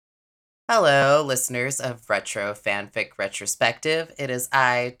Hello, listeners of Retro Fanfic Retrospective. It is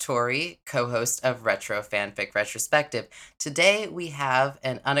I, Tori, co host of Retro Fanfic Retrospective. Today, we have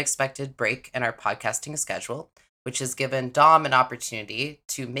an unexpected break in our podcasting schedule, which has given Dom an opportunity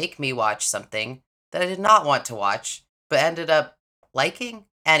to make me watch something that I did not want to watch, but ended up liking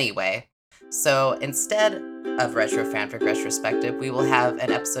anyway. So instead of Retro Fanfic Retrospective, we will have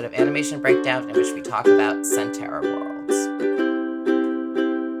an episode of Animation Breakdown in which we talk about Centera Worlds.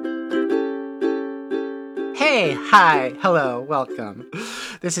 Hey, hi, hello, welcome.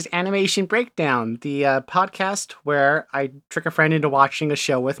 This is Animation Breakdown, the podcast where I trick a friend into watching a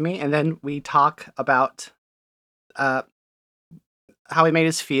show with me, and then we talk about uh, how it made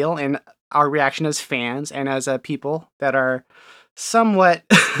us feel and our reaction as fans and as people that are somewhat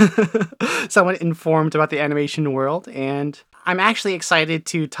somewhat informed about the animation world. And I'm actually excited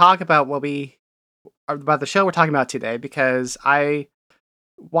to talk about about the show we're talking about today because I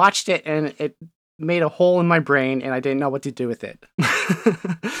watched it and it made a hole in my brain and I didn't know what to do with it.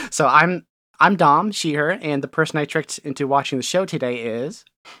 So I'm Dom, she, her, and the person I tricked into watching the show today is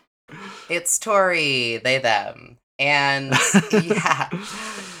It's Tori, they, them. And yeah,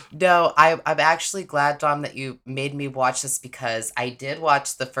 no, I'm actually glad, Dom, that you made me watch this because I did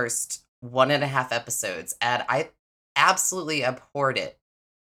watch the first 1.5 episodes and I absolutely abhorred it.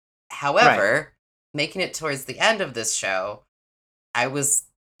 right. However, making it towards the end of this show, I was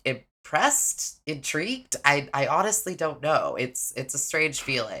impressed, intrigued. I honestly don't know. It's a strange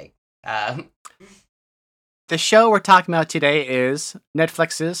feeling. Um, The show we're talking about today is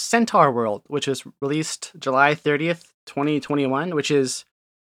Netflix's Centaur World, which was released July 30th, 2021, which is,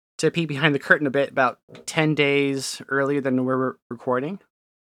 to peek behind the curtain a bit, about 10 days earlier than we're recording.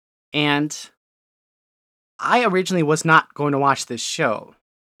 And I originally was not going to watch this show.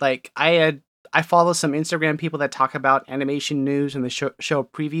 Like, I follow some Instagram people that talk about animation news and the show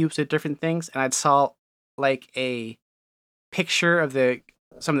previews of different things, and I saw like a picture of the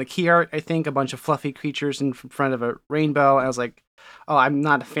some of the key art. I think a bunch of fluffy creatures in front of a rainbow. And I was like, oh, I'm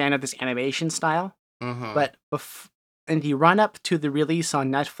not a fan of this animation style. mhm. But in the run up to the release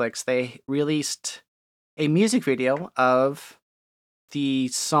on Netflix, they released a music video of the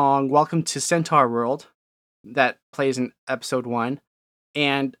song "Welcome to Centaur World" that plays in episode 1,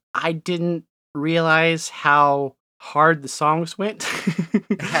 and I didn't realize how hard the songs went.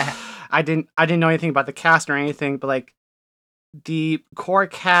 I didn't know anything about the cast or anything, but like the core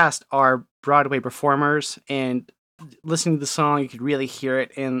cast are Broadway performers, and listening to the song, you could really hear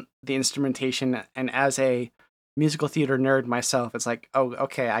it in the instrumentation. And as a musical theater nerd myself, it's like, oh,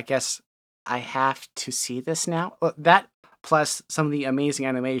 okay, I guess I have to see this now. Well, that plus some of the amazing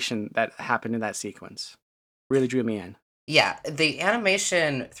animation that happened in that sequence really drew me in. Yeah, the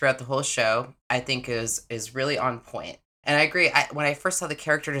animation throughout the whole show, I think, is really on point. And I agree. When I first saw the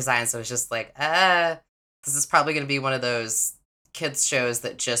character designs, I was just like, this is probably going to be one of those kids shows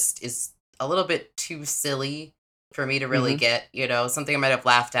that just is a little bit too silly for me to really Hmm. get. Something I might have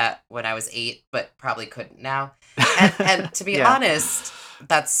laughed at when I was 8, but probably couldn't now. And to be Yeah. honest,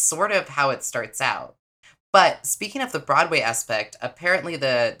 that's sort of how it starts out. But speaking of the Broadway aspect, apparently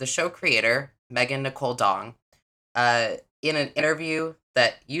the show creator Megan Nicole Dong, in an interview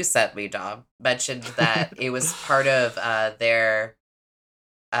that you sent me, Dom, mentioned that it was part of their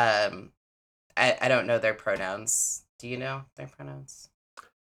um I don't know their pronouns. Do you know their pronouns?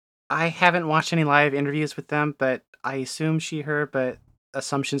 I haven't watched any live interviews with them, but I assume she, her, but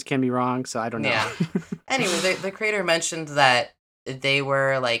assumptions can be wrong, so I don't know. Yeah. Anyway, the creator mentioned that they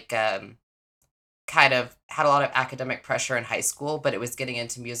were like kind of had a lot of academic pressure in high school, but it was getting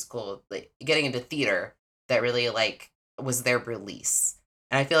into theater that really like was their release.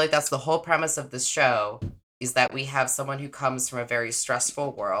 And I feel like that's the whole premise of this show is that we have someone who comes from a very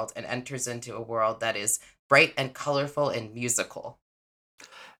stressful world and enters into a world that is bright and colorful and musical.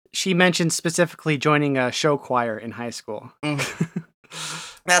 She mentioned specifically joining a show choir in high school. Mhm.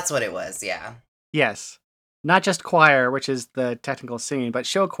 That's what it was, yeah. Yes. Not just choir, which is the technical singing, but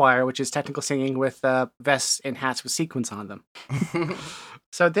show choir, which is technical singing with vests and hats with sequins on them.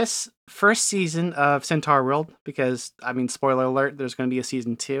 So this first season of Centaur World, because I mean, spoiler alert, there's going to be a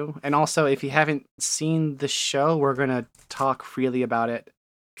season 2, and also if you haven't seen the show, we're going to talk freely about it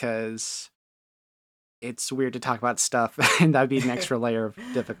because it's weird to talk about stuff, and that would be an extra layer of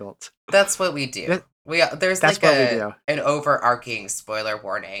difficult. That's what we do. That, There's that's like what we a do. an overarching spoiler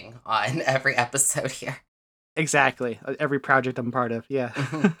warning on every episode here. Exactly. Every project I'm part of, yeah.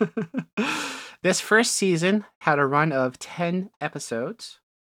 This first season had a run of 10 episodes,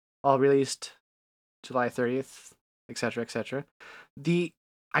 all released July 30th, etc., etc. The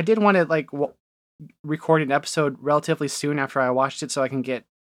I did want to record an episode relatively soon after I watched it so I can get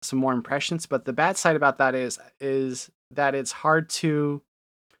some more impressions. But the bad side about that is that it's hard to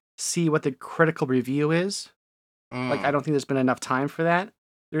see what the critical review is. Like, I Mm, don't think there's been enough time for that.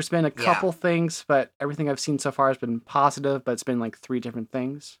 There's been a yeah. couple things, but everything I've seen so far has been positive, but it's been like three different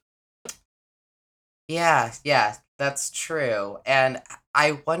things. Yeah, yeah, that's true. And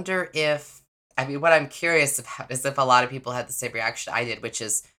I wonder if, I mean, what I'm curious about is if a lot of people had the same reaction I did, which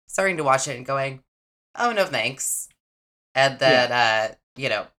is starting to watch it and going, oh, no, thanks. And Yeah. then,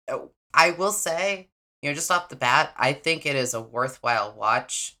 I will say, just off the bat, I think it is a worthwhile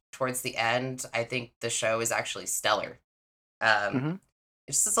watch towards the end. I think the show is actually stellar. Um, hmm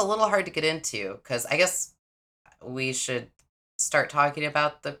it's just a little hard to get into because I guess we should start talking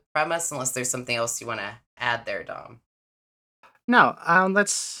about the premise unless there's something else you want to add there, Dom. No,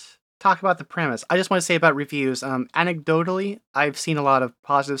 let's talk about the premise. I just want to say about reviews. Anecdotally, I've seen a lot of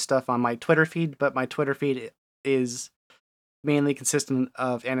positive stuff on my Twitter feed, but my Twitter feed is mainly consistent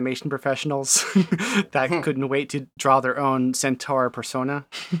of animation professionals that couldn't wait to draw their own centaur persona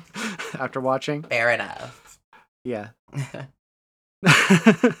after watching. Fair enough. Yeah.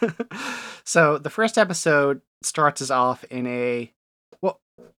 So the first episode starts us off in a well,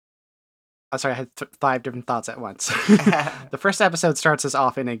 I'm sorry, I had five different thoughts at once. The first episode starts us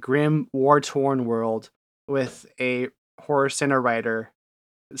off in a grim, war-torn world with a horse and a rider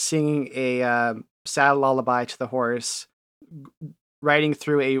singing a sad lullaby to the horse, riding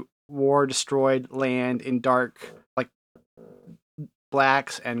through a war-destroyed land in dark, like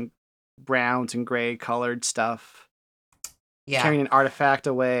blacks and browns and gray colored stuff, Yeah. carrying an artifact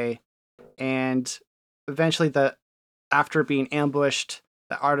away, and eventually after being ambushed,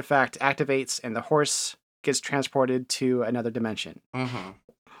 the artifact activates and the horse gets transported to another dimension. hmm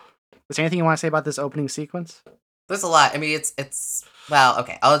Is there anything you want to say about this opening sequence? There's a lot. I mean, it's well,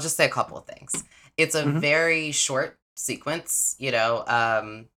 okay. I'll just say a couple of things. It's a Mm-hmm. very short sequence,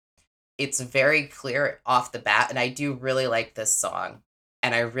 it's very clear off the bat, and I do really like this song.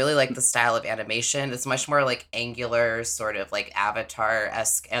 And I really like the style of animation. It's much more like angular, sort of like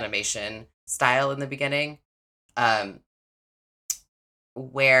Avatar-esque animation style in the beginning. Um,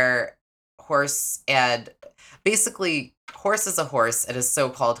 where horse and basically horse is a horse and is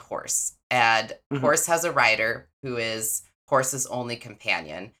so-called horse. And Mm-hmm. horse has a rider who is horse's only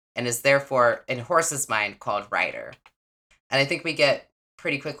companion and is therefore in horse's mind called rider. And I think we get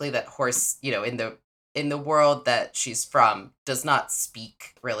pretty quickly that horse, in the world that she's from, does not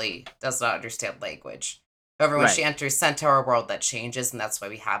speak really, does not understand language. However, when she Right. enters Centaur world, that changes, and that's why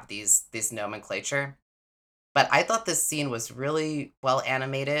we have these nomenclature. But I thought this scene was really well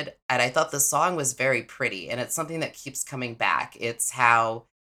animated, and I thought the song was very pretty, and it's something that keeps coming back. It's how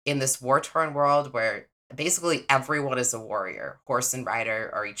in this war-torn world where basically everyone is a warrior, horse and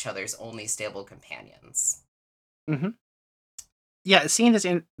rider are each other's only stable companions. Mm-hmm. Yeah, seeing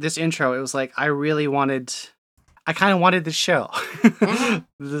this intro, it was like I kind of wanted this show, Mhm.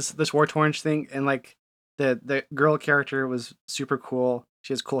 this war torn thing, and like the girl character was super cool.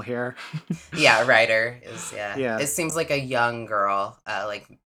 She has cool hair. Yeah, Ryder is, yeah. Yeah, It seems like a young girl, like,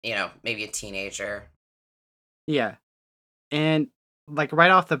 maybe a teenager. yeah, and like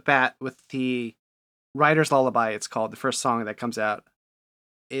right off the bat with the Writer's Lullaby, it's called the first song that comes out,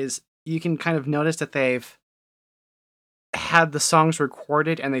 is you can kind of notice that they've had the songs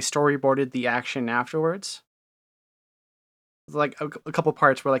recorded and they storyboarded the action afterwards. Like a couple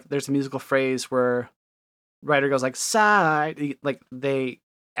parts where like there's a musical phrase where writer goes like side, like they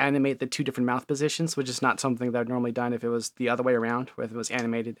animate the two different mouth positions, which is not something that would normally done if it was the other way around, where it was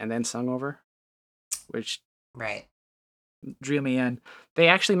animated and then sung over, which Right. drew me in. They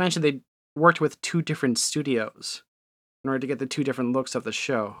actually mentioned they worked with two different studios in order to get the two different looks of the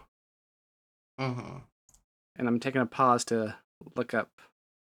show. Mhm. And I'm taking a pause to look up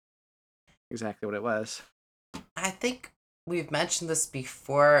exactly what it was. I think we've mentioned this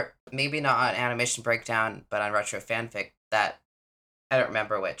before, maybe not on Animation Breakdown, but on Retro Fanfic, that I don't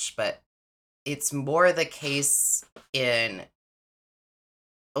remember which, but it's more the case in,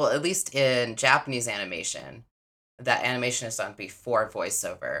 well, at least in Japanese animation, that animation is done before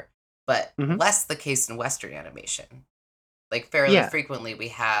voiceover, but hmm less the case in Western animation. Like, fairly Yeah, frequently, we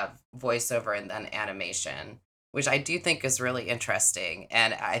have voiceover and then animation, which I do think is really interesting,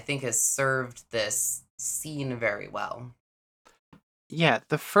 and I think has served this scene very well. yeah.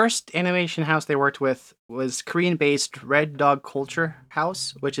 The first animation house they worked with was Korean-based Red Dog Culture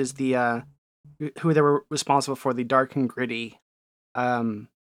House, which is the who they were responsible for the dark and gritty um,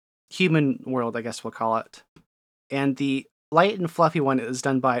 human world, I guess we'll call it. And the light and fluffy one is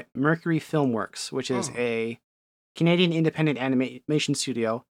done by Mercury Filmworks, which is Mm. a Canadian independent animation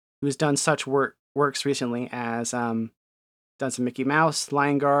studio who has done such works recently as done some Mickey Mouse,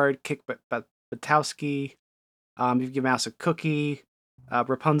 Lion Guard, Kick Butowski, Mickey Mouse a Cookie,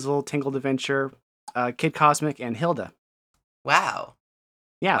 Rapunzel, Tangled Adventure, Kid Cosmic, and Hilda. Wow.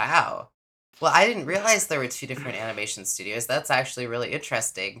 Yeah. Wow. Well, I didn't realize there were two different animation studios. That's actually really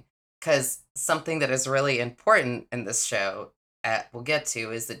interesting because something that is really important in this show, we'll get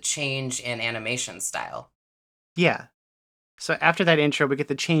to, is the change in animation style. Yeah. So after that intro, we get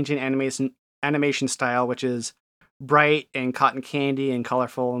the change in animation style, which is bright and cotton candy and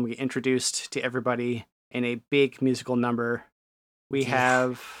colorful, and we get introduced to everybody in a big musical number. We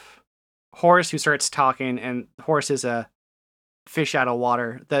have Horace who starts talking, and Horace is a fish out of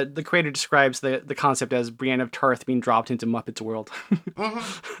water. The creator describes the concept as Brienne of Tarth being dropped into Muppets World.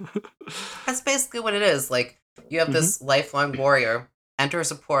 That's basically what it is. Like, you have this lifelong warrior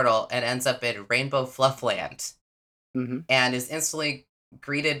enters a portal and ends up in Rainbow Fluffland and is instantly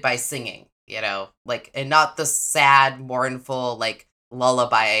greeted by singing, you know, like, and not the sad, mournful, like,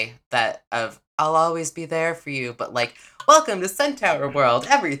 lullaby that of I'll always be there for you, but like, welcome to Centaur World.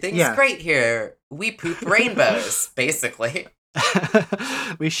 Everything's great here. We poop rainbows, basically.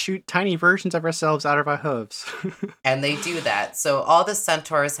 We shoot tiny versions of ourselves out of our hooves. And they do that. So all the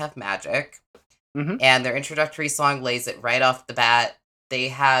centaurs have magic. And their introductory song lays it right off the bat. They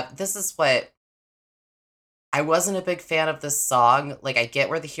have, this is what, I wasn't a big fan of this song. Like, I get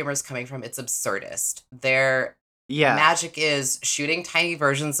where the humor is coming from. It's absurdist. Their magic is shooting tiny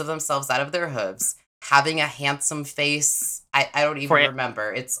versions of themselves out of their hooves, having a handsome face. I don't even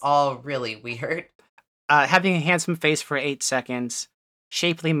remember. It's all really weird. Having a handsome face for 8 seconds,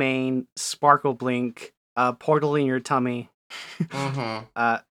 shapely mane, sparkle blink, portal in your tummy.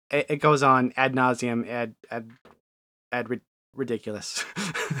 It goes on ad nauseum, ridiculous.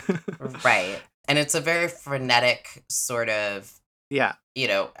 Right. And it's a very frenetic sort of, you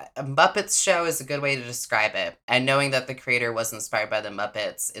know, a Muppets show is a good way to describe it. And knowing that the creator was inspired by the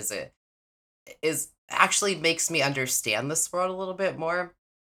Muppets is actually makes me understand this world a little bit more.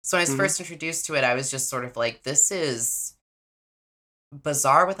 So when I was first introduced to it, I was just sort of like, this is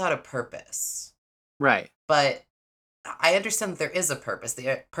bizarre without a purpose. Right. But I understand that there is a purpose.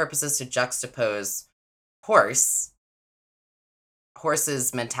 The purpose is to juxtapose Horse's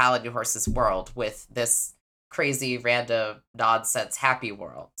mentality, Horse's world with this crazy random nonsense happy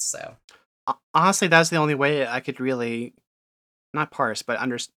world. So honestly, that's the only way I could really not parse, but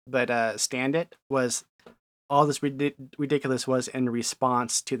stand it was all this ridiculous was in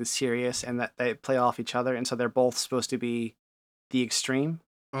response to the serious, and that they play off each other, and so they're both supposed to be the extreme.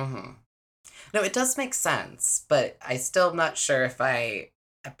 No, it does make sense, but I still am not sure if I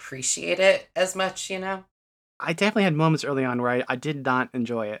appreciate it as much, you know? I definitely had moments early on where I did not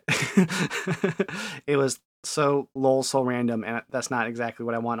enjoy it. It was so lol, so random, and that's not exactly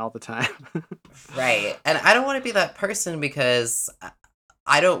what I want all the time. Right. And I don't want to be that person because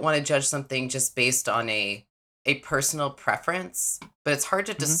I don't want to judge something just based on a personal preference, but it's hard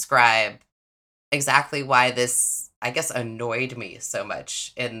to describe exactly why this, I guess, annoyed me so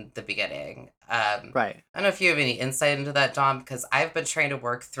much in the beginning. Right. I don't know if you have any insight into that, Dom, because I've been trying to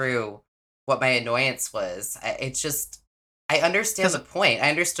work through what my annoyance was. It's just, I understand the point. I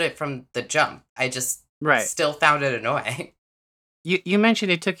understood it from the jump. I just still found it annoying. You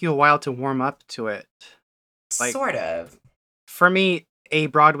mentioned it took you a while to warm up to it. Like, sort of. For me, a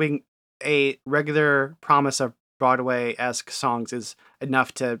regular promise of Broadway-esque songs is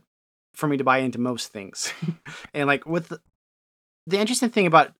enough for me to buy into most things. And like with the interesting thing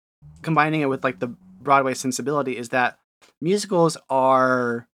about combining it with like the Broadway sensibility is that musicals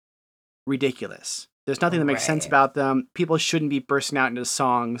are ridiculous. There's nothing that makes sense about them. People shouldn't be bursting out into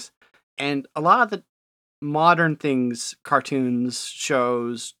songs. And a lot of the modern things, cartoons,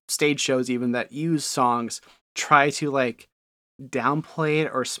 shows, stage shows even, that use songs try to like downplay it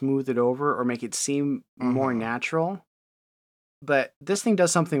or smooth it over or make it seem more natural. But this thing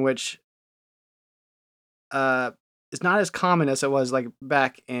does something which is not as common as it was like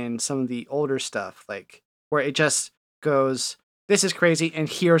back in some of the older stuff, like where it just goes, this is crazy, and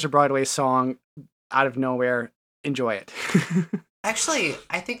here's a Broadway song out of nowhere. Enjoy it. Actually,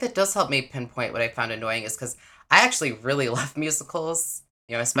 I think that does help me pinpoint what I found annoying is because I actually really love musicals,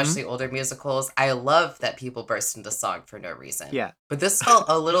 you know, especially older musicals. I love that people burst into song for no reason. Yeah. But this felt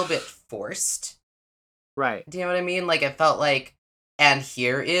a little bit forced. Right. Do you know what I mean? Like, it felt like, and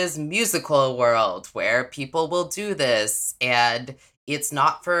here is musical world where people will do this, and it's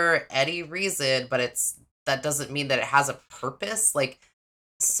not for any reason, but that doesn't mean that it has a purpose. Like,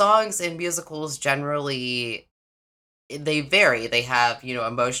 songs in musicals generally, they vary. They have, you know,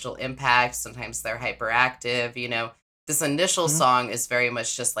 emotional impact. Sometimes they're hyperactive, you know. This initial Mhm. song is very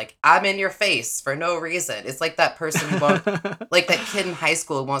much just like, I'm in your face for no reason. It's like that person who won't, like that kid in high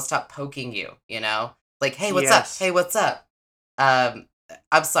school who won't stop poking you, you know? Like, hey, what's up? Yes. Hey, what's up? Um,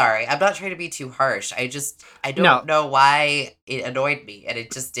 I'm sorry. I'm not trying to be too harsh. I don't No. know why it annoyed me, and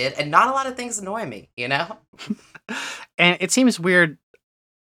it just did. And not a lot of things annoy me, you know? And it seems weird.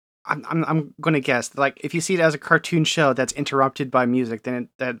 I'm going to guess, like, if you see it as a cartoon show that's interrupted by music, then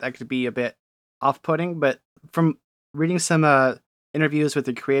that could be a bit off-putting. But from reading some interviews with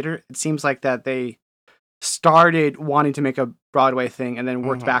the creator, it seems like that they started wanting to make a Broadway thing and then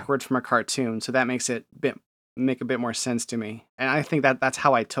worked Hmm. backwards from a cartoon. So that makes it make a bit more sense to me. And I think that's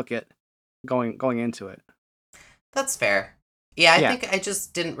how I took it going into it. That's fair. Yeah, I Yeah. think I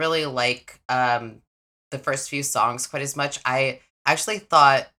just didn't really like the first few songs quite as much. I actually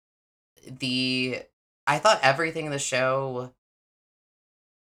thought the I thought everything in the show,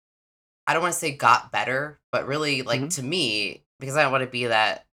 I don't want to say got better, but really like Hmm. to me, because I don't want to be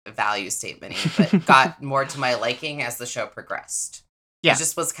that value statementy, but got more to my liking as the show progressed. It Yeah.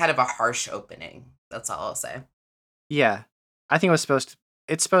 just was kind of a harsh opening. That's all I'll say. Yeah. I think it's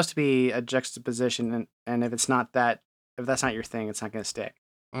supposed to be a juxtaposition, and if it's not that, if that's not your thing, it's not going to stick.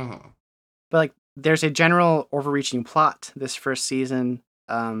 Hmm. But like, there's a general overreaching plot this first season.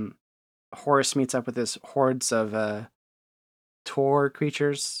 Horace meets up with this hordes of tor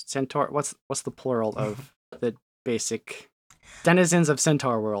creatures, centaur. What's the plural of the basic denizens of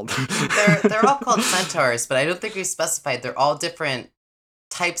Centaur World? They're all called centaurs, but I don't think we specified. They're all different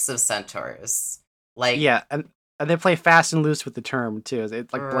types of centaurs. Like, Yeah, and they play fast and loose with the term too. It's like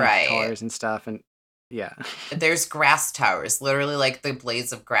blank right. colors and stuff, and yeah, There's grass towers. Literally, like the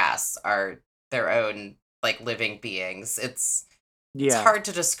blades of grass are their own like living beings. It's yeah. hard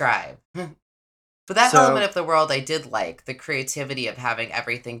to describe. But that element So of the world I did like, the creativity of having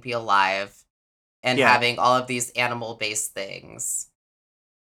everything be alive and yeah, having all of these animal-based things.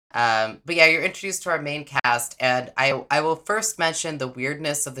 But yeah, you're introduced to our main cast, and I will first mention the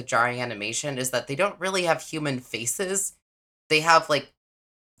weirdness of the jarring animation is that they don't really have human faces. They have like,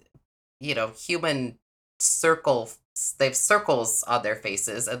 human circle. They have circles on their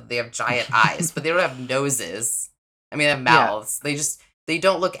faces, and they have giant eyes, but they don't have noses. I mean, they have yeah. mouths. They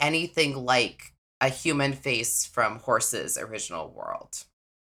don't look anything like a human face from Horse's original world.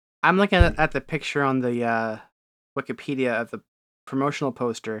 I'm looking at the picture on the Wikipedia of the promotional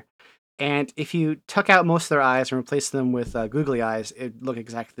poster, and if you took out most of their eyes and replaced them with googly eyes, it'd look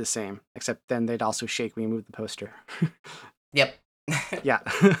exactly the same. Except then they'd also shake when you move the poster. Yep. Yeah.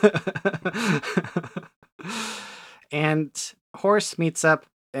 And Horse meets up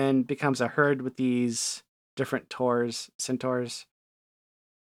and becomes a herd with these different centaurs.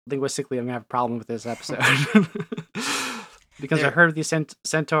 Linguistically, I'm gonna have a problem with this episode. Becomes a They're herd of these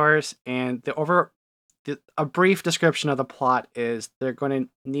centaurs, and a brief description of the plot is they're going to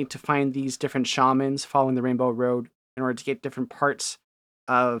need to find these different shamans following the Rainbow Road in order to get different parts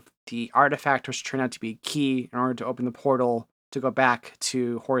of the artifact, which turn out to be key in order to open the portal to go back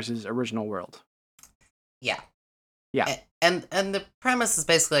to Horse's original world. Yeah. Yeah. And the premise is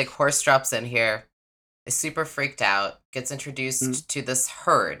basically like Horse drops in here, is super freaked out, gets Mhm. introduced to this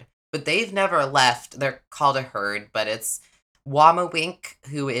herd, but they've never left. They're called a herd, but it's Wamawink,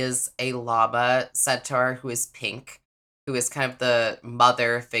 who is a llama centaur who is pink, who is kind of the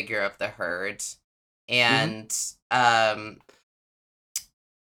mother figure of the herd. Mhm. And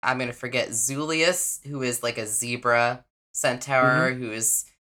I'm gonna forget Zulius, who is like a zebra Mhm. centaur who is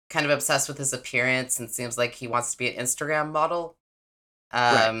kind of obsessed with his appearance and seems like he wants to be an Instagram model.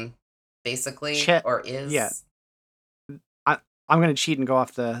 Right. Um, basically, Chet. or Yeah. is. I, I'm gonna cheat and go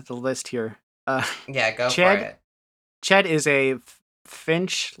off the list here. Uh, Yeah, go for Ched. it. Ched is a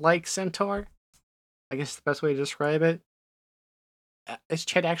finch-like centaur. I guess the best way to describe it. Is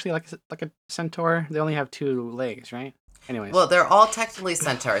Ched actually like a centaur? They only have two legs, right? Anyways. Well, they're all technically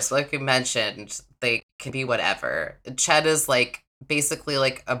centaurs. So like we mentioned, they can be whatever. Ched is like basically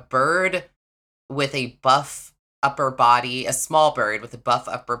like a bird with a buff upper body, a small bird with a buff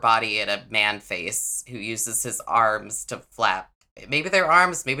upper body and a man face who uses his arms to flap. Maybe they're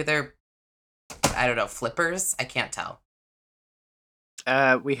arms, maybe they're, I don't know, flippers. I can't tell.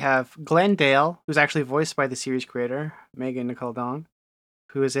 We have Glendale, who's actually voiced by the series creator, Megan Nicole Dong,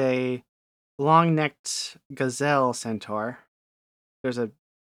 who is a long-necked gazelle centaur. There's a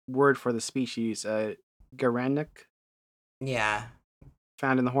word for the species, Garanuk, Yeah.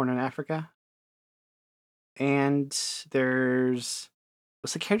 found in the Horn of Africa. And there's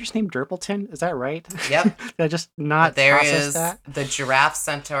was the character's name Derpleton? Is that right? Yep. Did I just not There process is that? the giraffe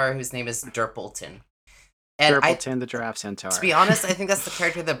centaur whose name is Derpleton. And Durpleton, the giraffe centaur. to be honest, I think that's the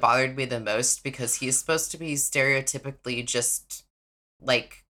character that bothered me the most because he's supposed to be stereotypically just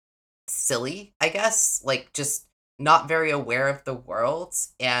like silly, I guess, like just not very aware of the world.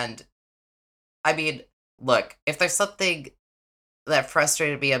 And I mean, look, if there's something that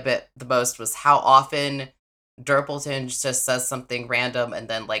frustrated me a bit the most was how often Durpleton just says something random and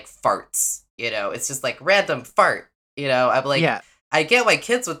then like farts. It's just like random fart. I'm like, Yeah. I get why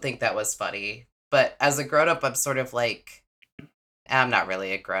kids would think that was funny, but as a grown up, I'm sort of like, I'm not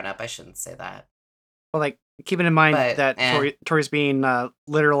really a grown up. I shouldn't say that. Well, like, keeping in mind But that Tori's being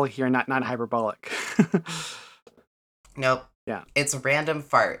literal here, not hyperbolic. nope. Yeah. It's a random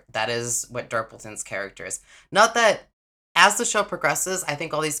fart. That is what Durpleton's character is. Not that as the show progresses, I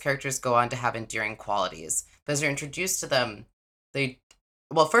think all these characters go on to have endearing qualities. But as you're introduced to them,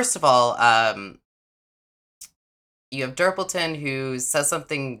 well, first of all, you have Durpleton who says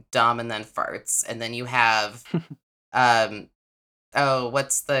something dumb and then farts, and then you have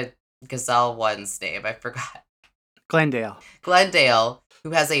what's the gazelle one's name? I forgot. Glendale,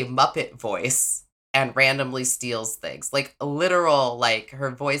 who has a Muppet voice and randomly steals things. Like literal, like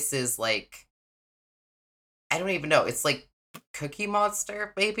her voice is like, I don't even know. It's like Cookie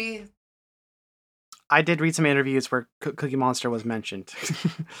Monster, maybe? I did read some interviews where Cookie Monster was mentioned.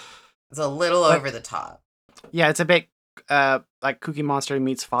 It's a little over the top. Yeah, it's a bit like Cookie Monster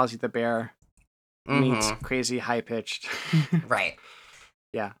meets Fozzie the Bear meets Crazy High Pitched. Right.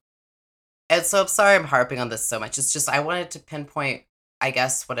 Yeah. And so I'm sorry I'm harping on this so much. It's just I wanted to pinpoint, I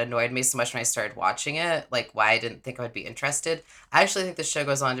guess, what annoyed me so much when I started watching it, like why I didn't think I would be interested. I actually think the show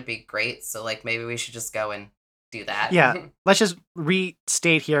goes on to be great, so like maybe we should just go and do that. Yeah, let's just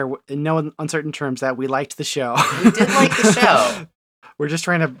restate here in no uncertain terms that we liked the show. We did like the show. We're just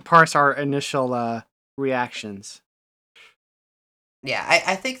trying to parse our initial reactions. Yeah,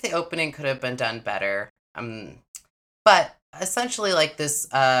 I think the opening could have been done better. But essentially, like this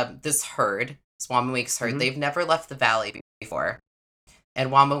herd, Wamawinks herd, they've never left the valley before,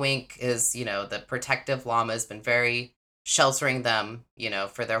 and Wamawink is, the protective llama has been very sheltering them,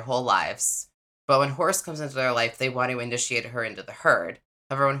 for their whole lives. But when Horse comes into their life, they want to initiate her into the herd.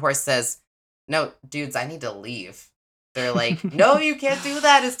 However, when Horse says, "No, dudes, I need to leave," they're like, "No, you can't do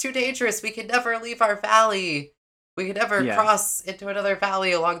that. It's too dangerous. We could never leave our valley. We could never cross into another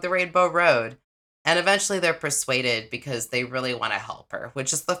valley along the Rainbow Road." And eventually they're persuaded because they really want to help her,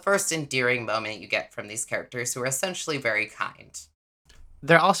 which is the first endearing moment you get from these characters who are essentially very kind.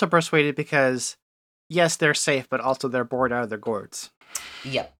 They're also persuaded because, yes, they're safe, but also they're bored out of their gourds.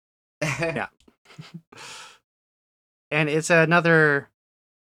 Yep. Yeah. And it's another,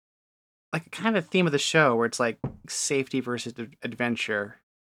 like, kind of theme of the show where it's like safety versus adventure,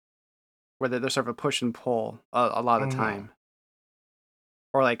 where there's sort of a push and pull a lot of the time.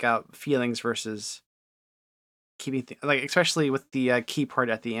 Or like feelings versus keeping like, especially with the key part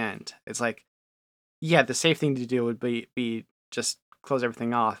at the end. It's like, yeah, the safe thing to do would be just close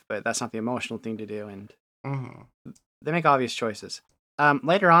everything off, but that's not the emotional thing to do, and they make obvious choices.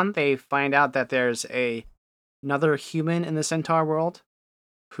 Later on, they find out that there's another human in the centaur world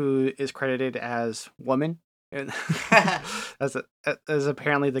who is credited as Woman, as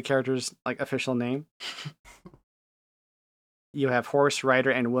apparently the character's like official name. You have Horse, Rider,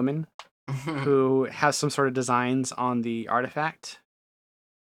 and Woman, who have some sort of designs on the artifact.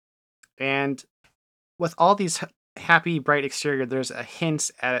 And with all these happy, bright exterior, there's a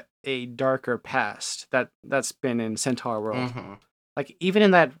hint at a darker past that's been in Centaur World. Like, even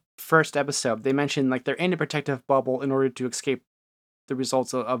in that first episode, they mentioned like they're in a protective bubble in order to escape the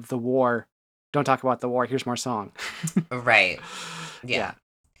results of the war. Don't talk about the war. Here's more song. Right. Yeah.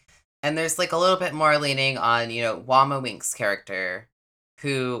 And there's like a little bit more leaning on, Wamawink's character,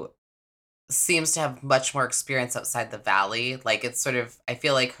 who seems to have much more experience outside the valley. Like, it's sort of, I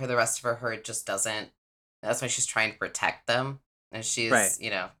feel like the rest of her herd just doesn't. That's why she's trying to protect them. And she's,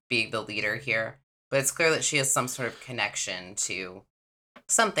 being the leader here. But it's clear that she has some sort of connection to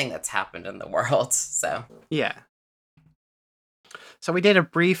something that's happened in the world. So, yeah. So we did a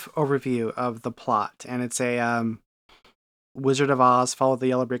brief overview of the plot, and it's a Wizard of Oz, follow the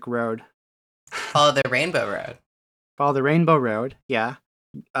yellow brick road. Follow the rainbow road. Follow the rainbow road, yeah.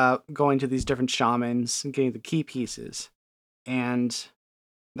 Going to these different shamans and getting the key pieces. And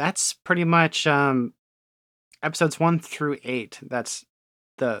that's pretty much episodes 1 through 8. That's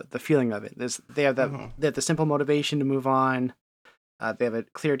the feeling of it. They have the simple motivation to move on. They have a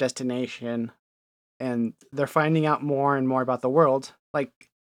clear destination, and they're finding out more and more about the world. Like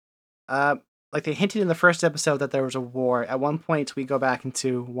they hinted in the first episode that there was a war. At one point, we go back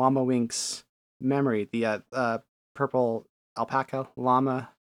into Wamawink's memory, the purple alpaca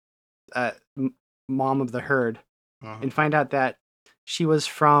llama, mom of the herd, Mhm. and find out that she was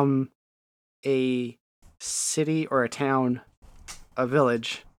from a city or a town, a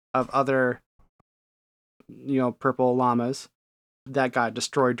village of other, purple llamas that got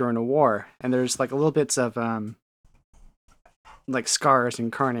destroyed during a war. And there's like a little bits of like scars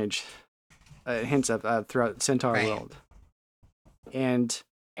and carnage, hints of throughout Centaur Right. world. And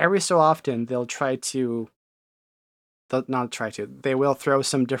every so often they will throw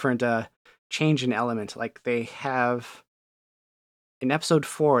some different change in element. Like they have in episode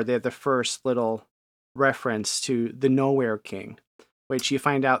 4, they have the first little reference to the Nowhere King, which you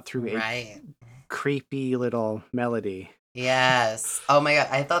find out through a Right. creepy little melody. Yes. Oh my god,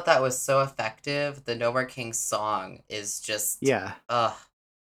 I thought that was so effective. The Nowhere King song is just Yeah.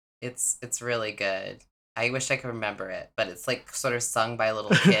 it's really good. I wish I could remember it, but it's like sort of sung by little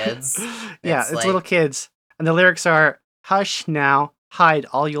kids. Yeah, It's it's little like kids. And the lyrics are, "Hush now, hide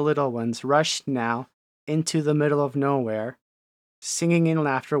all you little ones, rush now into the middle of nowhere. Singing and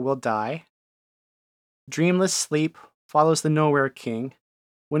laughter will die. Dreamless sleep follows the Nowhere King.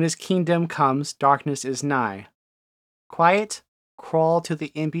 When his kingdom comes, darkness is nigh. Quiet, crawl to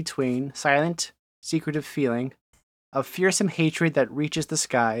the in-between, silent, secretive feeling of fearsome hatred that reaches the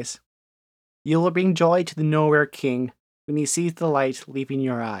skies. You will bring joy to the Nowhere King when he sees the light leaving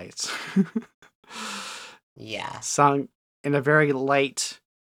your eyes." yeah. Sung in a very light,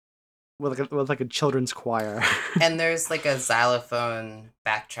 with like a children's choir. And there's like a xylophone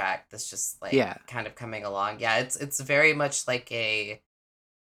backtrack that's just like Yeah, kind of coming along. Yeah, it's very much like an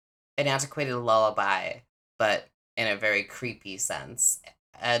antiquated lullaby, but in a very creepy sense.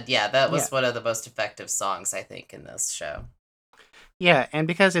 And yeah, that yeah, was one of the most effective songs I think in this show. yeah. And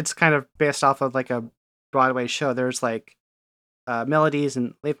because it's kind of based off of like a Broadway show, there's like melodies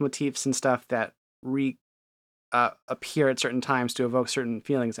and leitmotifs and stuff that appear at certain times to evoke certain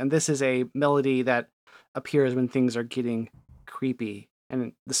feelings. And this is a melody that appears when things are getting creepy.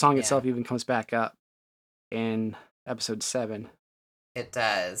 And the song Yeah, itself even comes back up in episode 7. it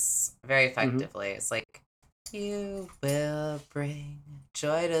does very Mm-hmm. effectively. It's like you will bring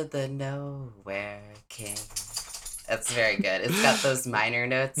joy to the Nowhere King. That's very good. It's got those minor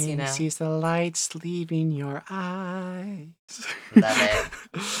notes, And you he know. sees the lights leaving your eyes. Love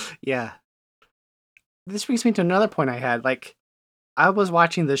it. Yeah. This brings me to another point I had. Like, I was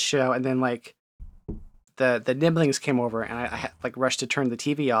watching this show, and then like the nibblings came over, and I had, like rushed to turn the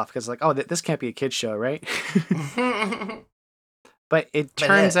TV off because like, oh, this can't be a kids show, right? But it But it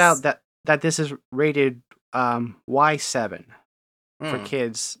turns out is. that this is rated Y7 for Mm.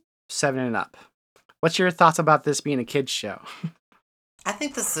 kids 7 and up. What's your thoughts about this being a kids show? I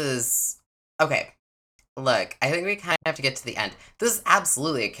think this is okay. Look, I think we kind of have to get to the end. This is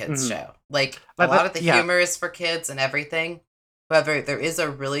absolutely a kids Hmm. show. Like a lot of the Yeah, humor is for kids and everything. However, there is a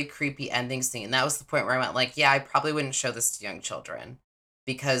really creepy ending scene. That was the point where I went like, yeah, I probably wouldn't show this to young children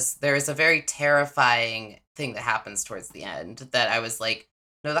because there is a very terrifying thing that happens towards the end that I was like,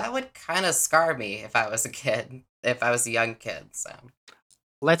 no, that would kind of scar me if I was a kid, if I was a young kid. So,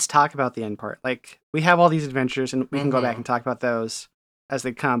 let's talk about the end part. Like, we have all these adventures, and we can go back mm-hmm, and talk about those as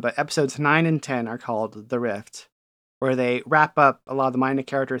they come. But episodes 9 and 10 are called The Rift, where they wrap up a lot of the minor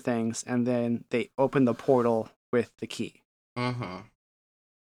character things, and then they open the portal with the key. mm-hmm.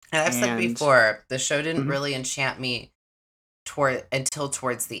 And I've said And before, the show didn't mhm, really enchant me toward until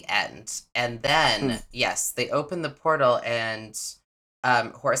towards the end. And mm, then, yes, they open the portal and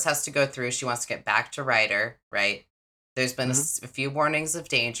Horace has to go through. She wants to get back to Ryder, right? There's been mhm, a few warnings of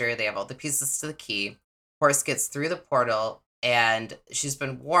danger. They have all the pieces to the key. Horace gets through the portal and she's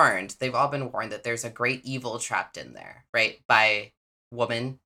been warned. They've all been warned that there's a great evil trapped in there, right? By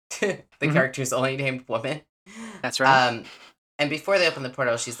Woman. The mhm, character's only named Woman. that's right. Um, and before they open the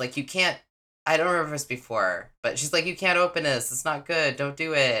portal, she's like, "You can't." I don't remember if it's before, but she's like, "You can't open this. It's not good. Don't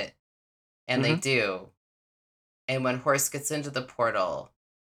do it." And they Hmm. do. And when Horse gets into the portal,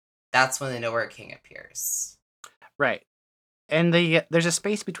 that's when the Nowhere King appears. Right. And there's a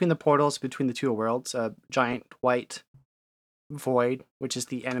space between the portals between the two worlds, a giant white void, which is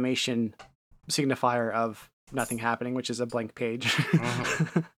the animation signifier of nothing happening, which is a blank page,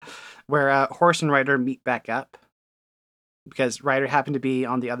 Hmm. where Horse and Ryder meet back up because Ryder happened to be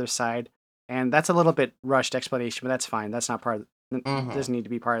on the other side, and that's a little bit rushed explanation, but that's fine. That's not part of. Hmm. Doesn't need to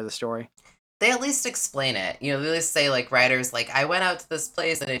be part of the story. They at least explain it. You know, they at least say like Ryder's like, "I went out to this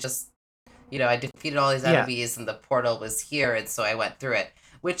place and it just, I defeated all these Yeah, enemies and the portal was here, and so I went through it."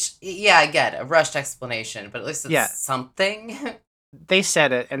 Which, yeah, I get a rushed explanation, but at least it's yeah, something. they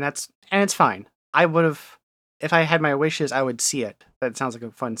said it, and it's fine. I would have, if I had my wishes, I would see it. That sounds like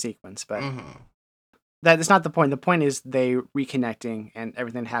a fun sequence, but Hmm. that is not the point. The point is they reconnecting and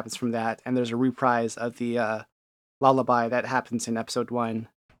everything happens from that. And there's a reprise of the lullaby that happens in episode 1.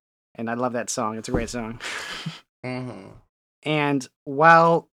 And I love that song. It's a great song. Mm-hmm. And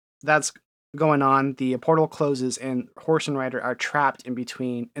while that's going on, the portal closes and Horse and Rider are trapped in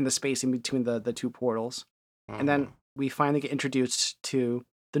the space in between the two portals. And then Mm-hmm. we finally get introduced to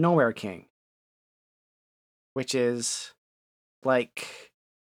the Nowhere King, which is like,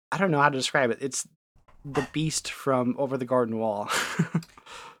 I don't know how to describe it. It's the beast from Over the Garden Wall.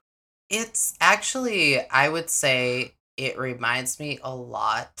 It's actually, I would say, it reminds me a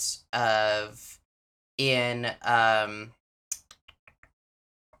lot of in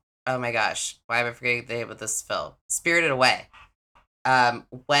oh my gosh, why am I forgetting the name of this film? Spirited Away.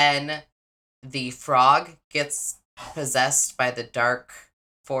 When the frog gets possessed by the dark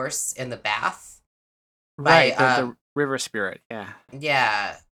force in the bath by Right, the river spirit. Yeah.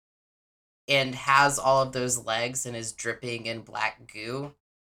 yeah, and has all of those legs and is dripping in black goo.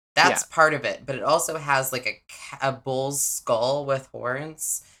 Yeah. That's part of it, but it also has like a bull's skull with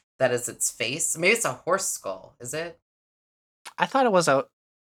horns that is its face. Maybe it's a horse skull, is it? I thought it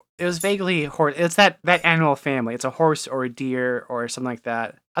was vaguely horse. It's that animal family. It's a horse or a deer or something like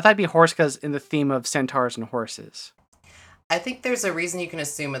that. I thought it'd be a horse because in the theme of centaurs and horses. I think there's a reason you can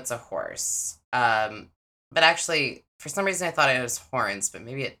assume it's a horse. But actually, for some reason, I thought it was horns, but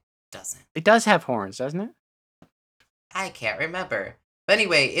maybe it doesn't. It does have horns, doesn't it? I can't remember. But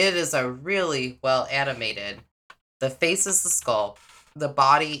anyway, it is a really well animated. The face is the skull. The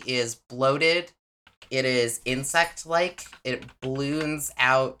body is bloated. It is insect like. It balloons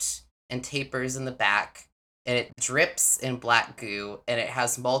out and tapers in the back. And it drips in black goo. And it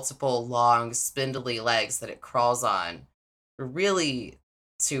has multiple long, spindly legs that it crawls on. Really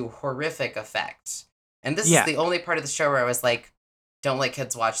to horrific effect. And this is Yeah. the only part of the show where I was like, don't let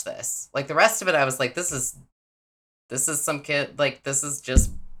kids watch this. Like the rest of it, I was like, this is some kid, like this is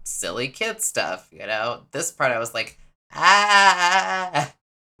just silly kid stuff, you know. This part I was like, ah,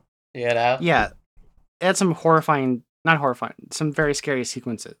 you know. Yeah. It had some horrifying, not horrifying, some very scary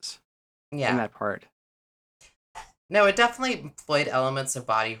sequences in Yeah. that part. No, it definitely employed elements of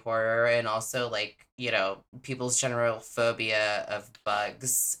body horror and also like, you know, people's general phobia of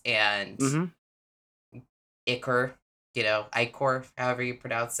bugs and Mm-hmm. ichor, you know, ichor, however you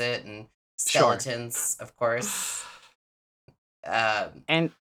pronounce it, and Sure. skeletons, of course. Um,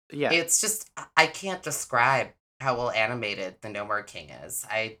 And yeah, it's just I can't describe how well animated the No More King is.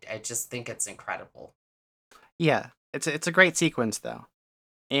 I just think it's incredible. yeah. It's a great sequence though.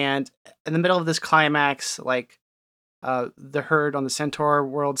 And in the middle of this climax, like the herd on the Centaur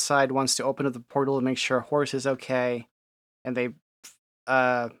world side wants to open up the portal to make sure Horse is okay, and they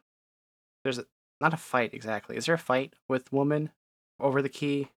uh there's not a fight exactly. Is there a fight with woman over the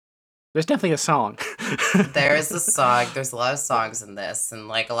key? There's definitely a song. There is a song. There's a lot of songs in this, and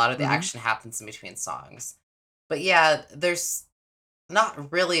like a lot of the Hmm. action happens in between songs. But yeah, there's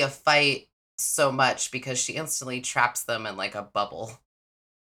not really a fight so much because she instantly traps them in like a bubble.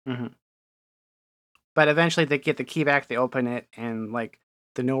 Hmm. But eventually they get the key back, they open it, and like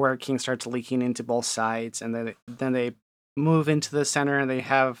the Nowhere King starts leaking into both sides, and then they move into the center and they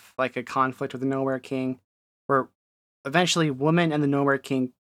have like a conflict with the Nowhere King, where eventually Woman and the Nowhere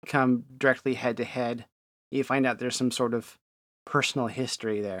King come directly head to head. You find out there's some sort of personal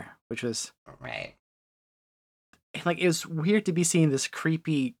history there, which was Right. like it was weird to be seeing this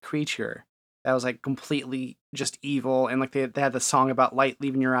creepy creature that was like completely just evil, and like they had the song about light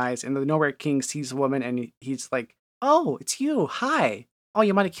leaving your eyes, and the Nowhere King sees a woman and he's like, "Oh, it's you! Hi! Oh,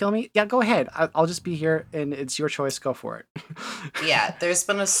 you want to kill me? Yeah, go ahead. I'll just be here, and it's your choice. Go for it." Yeah, there's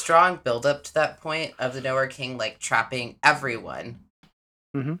been a strong buildup to that point of the Nowhere King like trapping everyone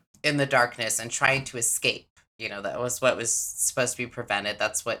Hmm. in the darkness and trying to escape. You know, that was what was supposed to be prevented.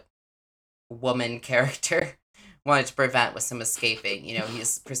 That's what woman character wanted to prevent was him escaping. You know,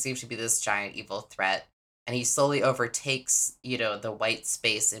 he's perceived to be this giant evil threat. And he slowly overtakes, you know, the white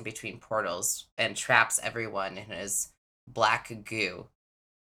space in between portals and traps everyone in his black goo.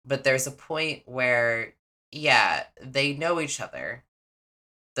 But there's a point where, yeah, they know each other.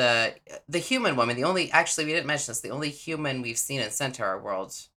 The human woman, the only actually we didn't mention this, the only human we've seen in Centaur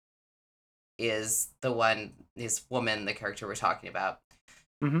World is the one, this woman, the character we're talking about.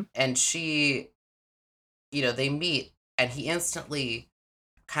 Hmm. And she, you know, they meet and he instantly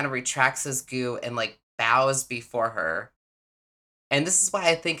kind of retracts his goo and like bows before her. And this is why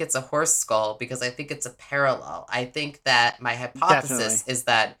I think it's a horse skull because I think it's a parallel. I think that my hypothesis Definitely. is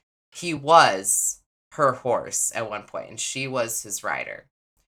that he was her horse at one point and she was his rider.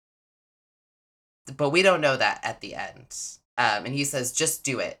 But we don't know that at the end. And he says, just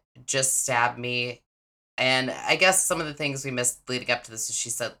do it. Just stab me And I guess some of the things we missed leading up to this is she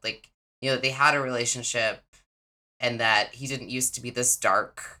said, like, they had a relationship and that he didn't used to be this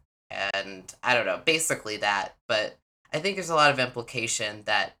dark. And I don't know, basically that. But I think there's a lot of implication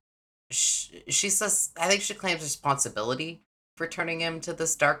that she says, I think she claims responsibility for turning him to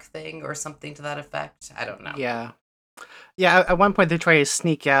this dark thing or something to that effect. I don't know. Yeah. Yeah, at one point they try to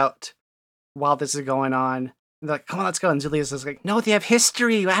sneak out while this is going on. They're like, come on, let's go. And Zulius is like, no, they have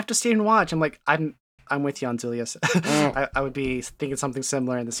history. You have to stay and watch. I'm like, I'm with you on Zulius. I would be thinking something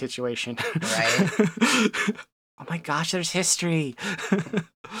similar in the situation. Right. Oh my gosh, there's history.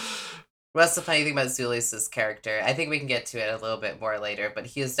 Well, that's the funny thing about Zulius's character. I think we can get to it a little bit more later, but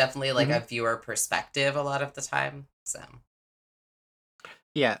he is definitely like a viewer perspective a lot of the time. So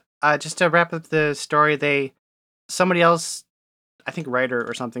yeah. Just to wrap up the story, somebody else, I think Ryder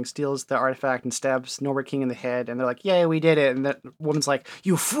or something, steals the artifact and stabs Norbert King in the head, and they're like, "Yay, we did it!" And that woman's like,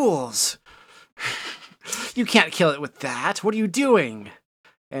 "You fools! You can't kill it with that. What are you doing?"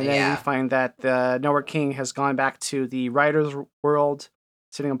 And then we find that Norbert King has gone back to the Ryder's world,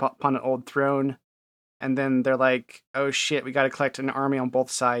 sitting upon an old throne. And then they're like, "Oh shit, we got to collect an army on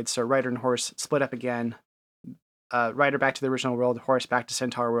both sides." So Ryder and Horse split up again. Ryder back to the original world, Horse back to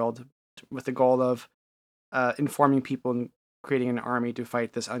Centaur world, with the goal of informing people and creating an army to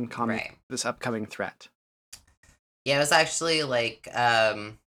fight this this upcoming threat. Yeah, it was actually like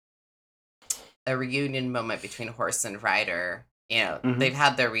a reunion moment between Horse and Ryder. They've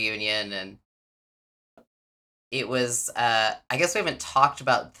had their reunion, and it was. I guess we haven't talked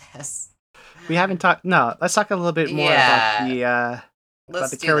about this. We haven't talked. No, let's talk a little bit more about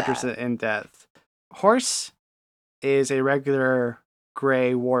the characters in depth. Horse is a regular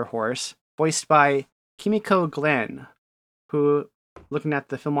gray war horse, voiced by Kimiko Glenn, who, looking at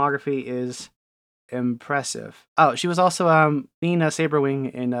the filmography, is impressive. Oh, she was also Lena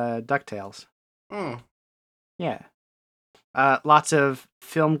Saberwing in DuckTales. Yeah. Lots of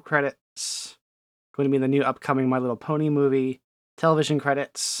film credits. Going to be the new upcoming My Little Pony movie. Television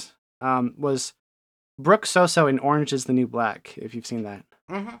credits. Was Brooke Soso in Orange is the New Black, if you've seen that.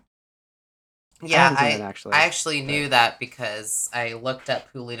 Mm-hmm. Yeah, I actually knew that because I looked up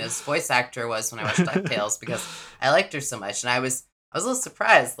who Lena's voice actor was when I watched DuckTales because I liked her so much, and I was a little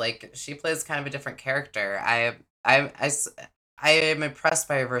surprised. Like, she plays kind of a different character. I am impressed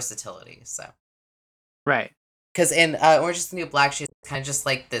by her versatility. So right, because in Orange is the New Black, she's kind of just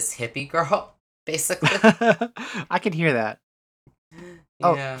like this hippie girl, basically. I can hear that.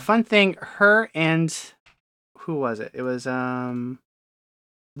 Yeah. Oh, fun thing, her and who was it? It was the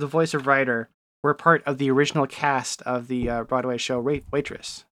voice of Ryder were part of the original cast of the Broadway show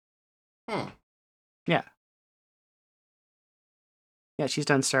Waitress. Yeah. Yeah, she's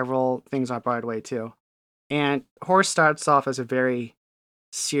done several things on Broadway too. And Horse starts off as a very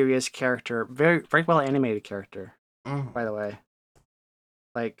serious character, very well animated character, by the way.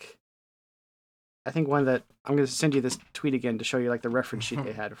 Like, I think one that I'm going to send you this tweet again to show you like the reference sheet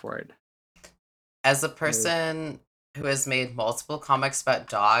they had for it. As a person who has made multiple comics about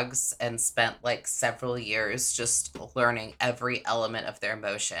dogs and spent like several years just learning every element of their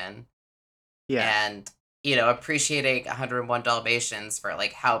emotion. Yeah. And, appreciating 101 Dalmatians for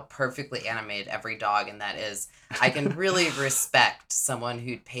like how perfectly animated every dog in that is, I can really respect someone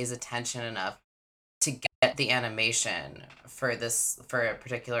who pays attention enough to get the animation for a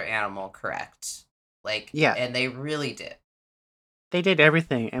particular animal correct. Like, yeah. And they really did. They did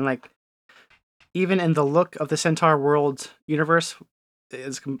everything. And like, even in the look of the Centaur World universe,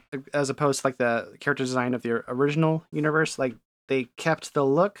 as opposed to like the character design of the original universe, like they kept the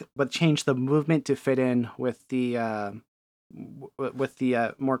look but changed the movement to fit in with the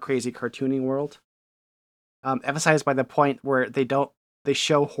more crazy cartooning world. Emphasized by the point where they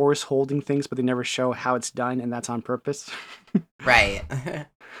show Horse holding things, but they never show how it's done, and that's on purpose. Right.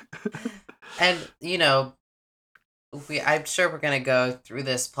 And I'm sure we're going to go through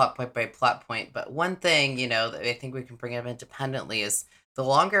this plot point by plot point, but one thing, that I think we can bring up independently is the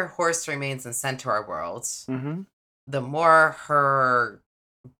longer Horse remains in Centaur World, the more her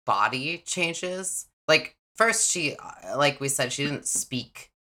body changes. Like, first she, like we said, she didn't speak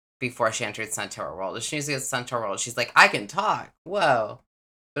before she entered Centaur World. As soon as she gets Centaur World, she's like, I can talk. Whoa.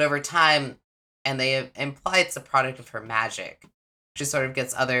 But over time, and they imply it's a product of her magic, she sort of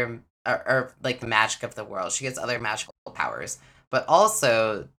gets other... Or like the magic of the world. She gets other magical powers. But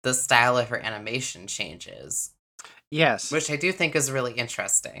also, the style of her animation changes. Yes. Which I do think is really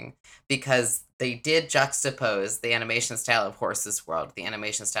interesting. Because they did juxtapose the animation style of Horse's world with the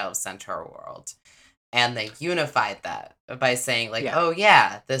animation style of Centaur World. And they unified that by saying, like, oh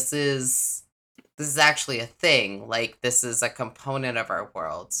yeah, this is actually a thing. Like, this is a component of our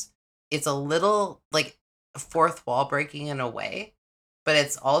world. It's a little, like, fourth wall breaking in a way, but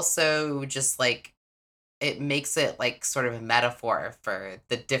it's also just like it makes it like sort of a metaphor for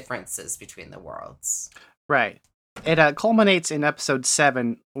the differences between the worlds. Right. It culminates in episode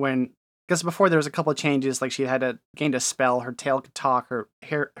 7 when, because before there was a couple of changes, like she had to gain a spell, her tail could talk,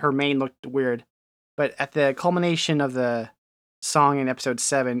 her mane looked weird, but at the culmination of the song in episode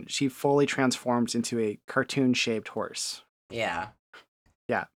 7, she fully transforms into a cartoon-shaped horse. Yeah.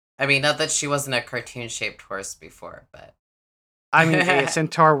 Yeah. I mean, not that she wasn't a cartoon shaped horse before, but I mean, a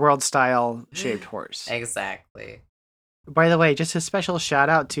Centaur World style shaped horse. exactly. By the way, just a special shout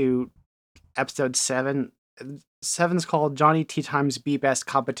out to episode 7. 7's called Johnny T. Times Be Best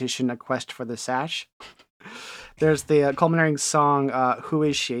Competition: A Quest for the Sash. There's the culminating song, Who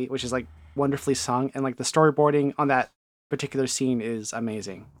Is She, which is like wonderfully sung, and like the storyboarding on that particular scene is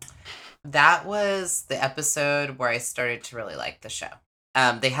amazing. That was the episode where I started to really like the show.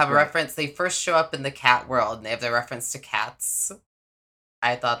 They have a Right. reference. They first show up in the cat world, and they have the reference to cats.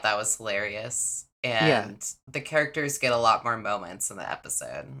 I thought that was hilarious, Yeah. and the characters get a lot more moments in the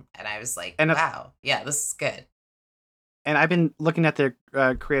episode, and I was like, And "Wow, yeah, this is good." and I've been looking at the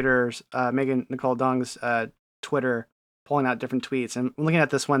creators, Megan Nicole Dong's Twitter, pulling out different tweets, and I'm looking at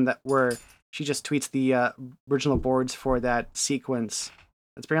this one that where she just tweets the original boards for that sequence.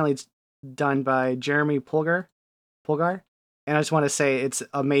 Apparently it's done by Jeremy Pulgar, and I just want to say it's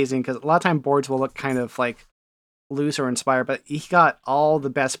amazing because a lot of time boards will look kind of like loose or inspired, but he got all the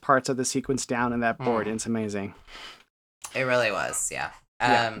best parts of the sequence down in that board, and it's amazing. It really was, yeah.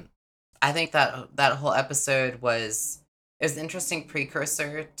 Yeah. I think that whole episode was an interesting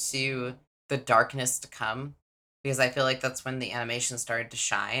precursor to the darkness to come, because I feel like that's when the animation started to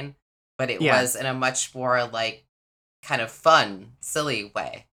shine, but it Yeah. was in a much more like kind of fun, silly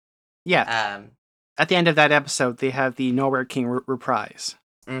way. Yeah. Um, At the end of that episode, they have the Nowhere King reprise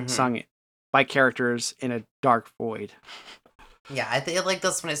mhm. sung by characters in a dark void. Yeah, I think like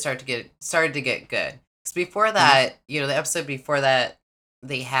that's when it started to get good. Because before that, the episode before that,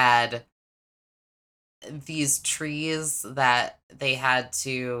 they had these trees that they had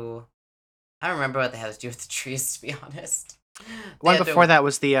to. I don't remember what they had to do with the trees, to be honest. One before that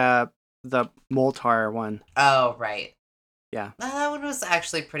was the Moltar one. Oh, right. Yeah. That one was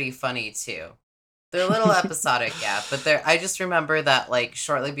actually pretty funny too. They're a little episodic, yeah, but I just remember that like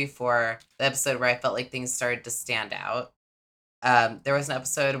shortly before the episode where I felt like things started to stand out. There was an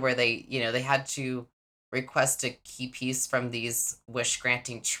episode where they had to request a key piece from these wish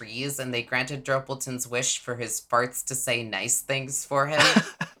granting trees, and they granted Dropleton's wish for his farts to say nice things for him.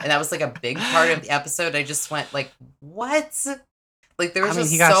 And that was like a big part of the episode. I just went like, what? Like there was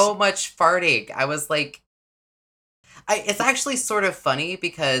just so much farting. I was like, it's actually sort of funny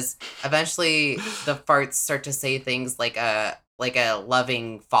because eventually the farts start to say things like a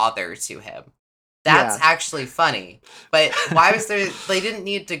loving father to him. That's actually funny. But why was there they didn't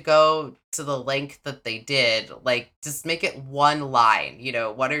need to go to the length that they did. Like just make it one line,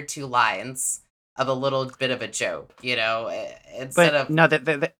 1 or 2 lines of a little bit of a joke, instead of no,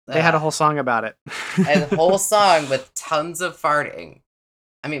 they had a whole song about it. a whole song with tons of farting.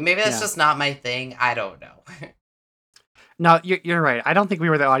 I mean, maybe that's just not my thing. I don't know. No, you're right. I don't think we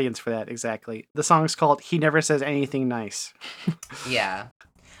were the audience for that exactly. The song's called "He Never Says Anything Nice." Yeah.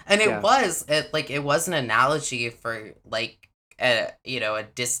 And it was an analogy for like a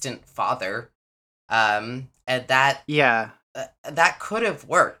distant father, and that that could have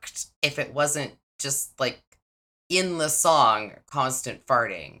worked if it wasn't just like in the song constant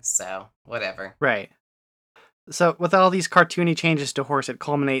farting. So whatever. Right. So with all these cartoony changes to Horse, it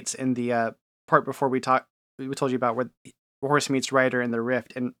culminates in the part before we told you about where Horse meets Ryder in the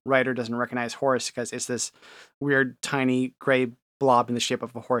rift, and Ryder doesn't recognize Horse because it's this weird tiny gray blob in the shape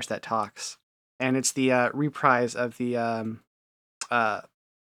of a horse that talks, and it's the reprise of the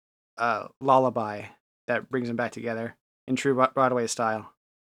lullaby that brings them back together in true Broadway style.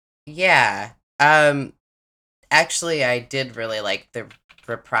 Yeah. Actually, I did really like the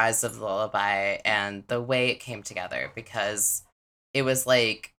reprise of the lullaby and the way it came together, because it was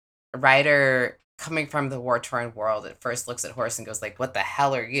like Ryder coming from the war-torn world at first looks at Horse and goes like, "What the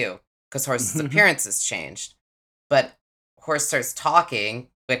hell are you?" Because Horse's appearance has changed. But Horse starts talking,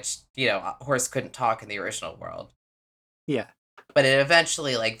 which, Horse couldn't talk in the original world. Yeah. But it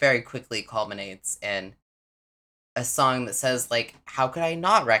eventually, like, very quickly culminates in a song that says, like, how could I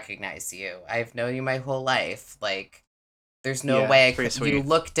not recognize you? I've known you my whole life. Like, there's no way I could. You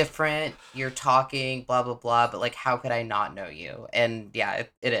look different. You're talking, blah, blah, blah. But, like, how could I not know you? And yeah,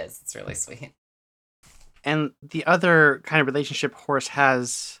 it is. It's really sweet. And the other kind of relationship Horse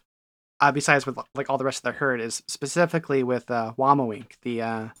has, besides with like all the rest of the herd, is specifically with Wamawink,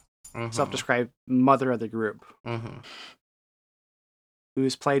 the Mm-hmm. self-described mother of the group, Mm-hmm.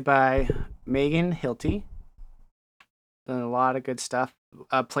 who's played by Megan Hilty. Done a lot of good stuff.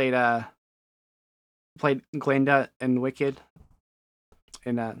 Played Glinda in Wicked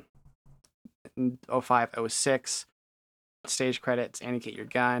in 05, 06. Stage credits, Annie Get Your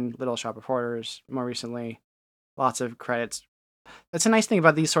Gun, Little Shop of Horrors, more recently. Lots of credits. That's a nice thing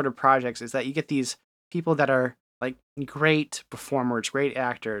about these sort of projects is that you get these people that are like great performers, great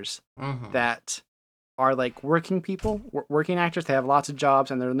actors Mm-hmm. that are like working people, working actors. They have lots of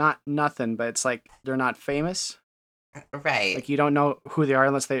jobs and they're not nothing, but it's like they're not famous. Right. Like you don't know who they are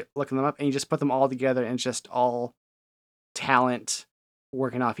unless they look them up, and you just put them all together and it's just all talent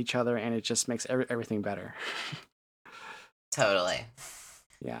working off each other, and it just makes everything better. Totally.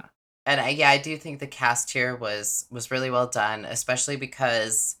 Yeah. And I do think the cast here was really well done, especially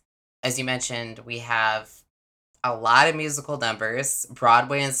because, as you mentioned, we have a lot of musical numbers,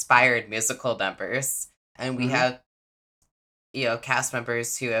 Broadway inspired musical numbers, and we Hmm. have cast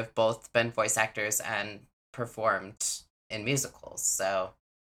members who have both been voice actors and performed in musicals. So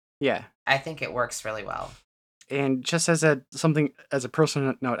Yeah. I think it works really well. And just as a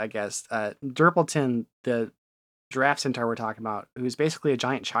personal note, I guess, Durpleton, the giraffe centaur we're talking about, who's basically a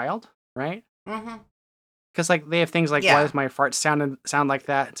giant child, right? Mm-hmm. Because like they have things like "Why Yeah. does my fart sound like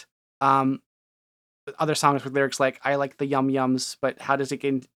that?" Um, other songs with lyrics like "I like the yum yums, but how does it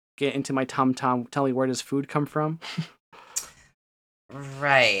get into my tum tum? Tell me, where does food come from?"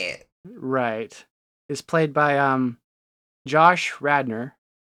 Right. Right, is played by Josh Radnor.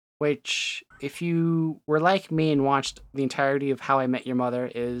 Which, if you were like me and watched the entirety of How I Met Your Mother,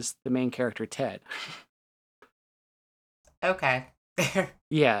 is the main character Ted. Okay.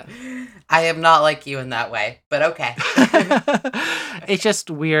 Yeah. I am not like you in that way, but okay. It's just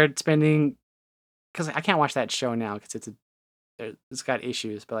weird spending because I can't watch that show now because it's got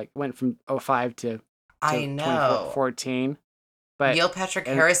issues. But like went from 05 I to know. 2014. But Neil Patrick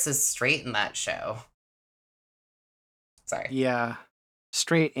and Harris is straight in that show. Sorry. yeah,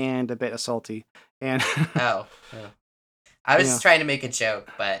 straight and a bit assaulty, and Oh. Yeah. I you was know just trying to make a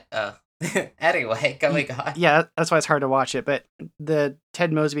joke, but anyway, going on. yeah, that's why it's hard to watch it. But the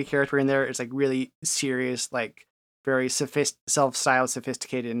Ted Mosby character in there is like really serious, like very self-styled,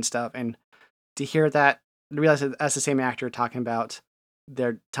 sophisticated and stuff. And to hear that, to realize that that's the same actor talking about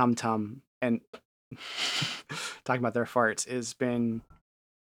their tum tum and talking about their farts has been.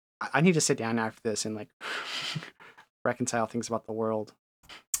 I need to sit down after this and like reconcile things about the world.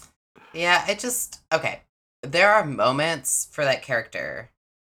 Yeah, okay. There are moments for that character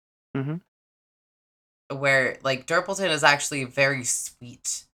Mm-hmm. where like Durpleton is actually a very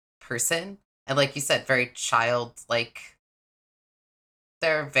sweet person. And like you said, very childlike.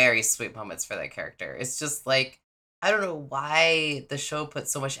 There are very sweet moments for that character. It's just like I don't know why the show put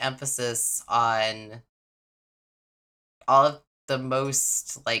so much emphasis on all of the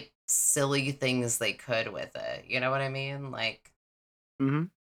most like silly things they could with it. You know what I mean? Like, Mm-hmm.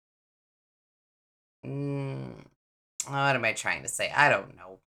 mm, what am I trying to say? I don't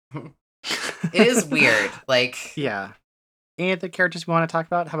know. It is weird. Like, Yeah. Any of the characters we want to talk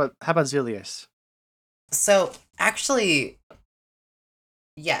about? How about Zilius? so actually,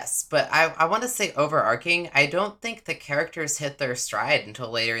 yes, but I want to say overarching, I don't think the characters hit their stride until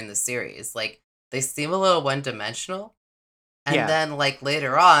later in the series. Like, they seem a little one dimensional. And Yeah. then, like,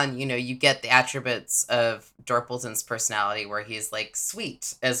 later on, you get the attributes of Dorpleton's personality where he's, like,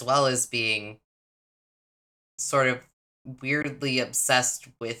 sweet, as well as being sort of weirdly obsessed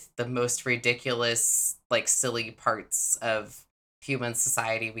with the most ridiculous, like, silly parts of human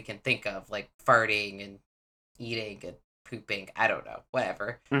society we can think of, like farting and eating and pooping. I don't know,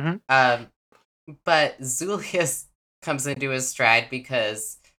 whatever. Mm-hmm. Um, but Zulius comes into his stride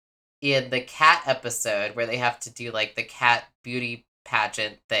because in the cat episode where they have to do like the cat beauty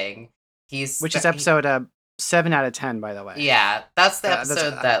pageant thing, Which is episode 7 out of 10, by the way. yeah, that's the That's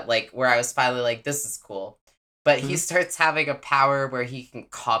episode that like where I was finally like, this is cool. But he mhm. starts having a power where he can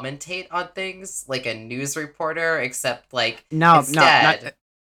commentate on things like a news reporter, except like No, not. instead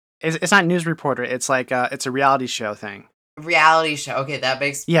It's not news reporter. It's like it's a reality show thing. reality show. Okay, that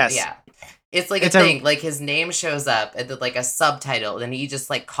makes Yes, yeah. It's like a it's a. thing. Like his name shows up and then like a subtitle, and he just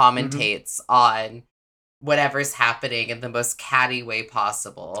like Mhm. commentates on whatever's happening in the most catty way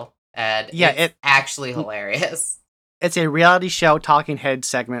possible. And Yeah, it's actually hilarious. it's a reality show talking head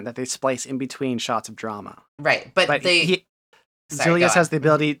segment that they splice in between shots of drama. Right. But But he sorry, go Zilius has on.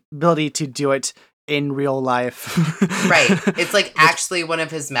 the ability to do it in real life. Right. It's like which actually one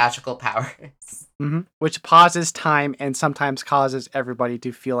of his magical powers. which pauses time and sometimes causes everybody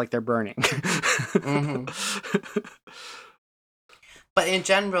to feel like they're burning. Hmm. But in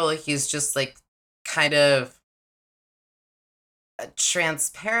general, he's just like kind of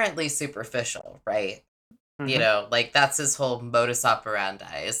transparently superficial, right? You Hmm. know, like that's his whole modus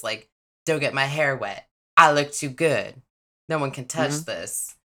operandi is like, don't get my hair wet. I look too good. No one can Hmm. touch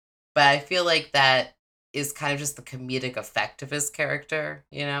this. But I feel like that is kind of just the comedic effect of his character,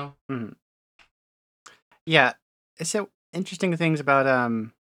 you know? Hmm. Yeah. So interesting things about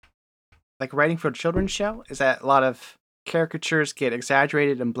like writing for a children's show is that a lot of caricatures get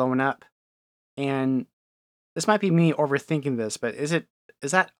exaggerated and blown up. And this might be me overthinking this, but is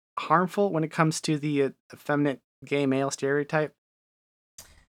that harmful when it comes to the effeminate gay male stereotype?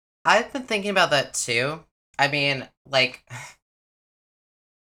 I've been thinking about that too. I mean, like,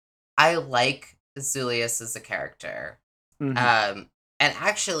 I like Zulius as a character. Hmm. Um, and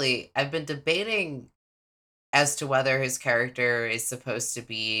actually, I've been debating as to whether his character is supposed to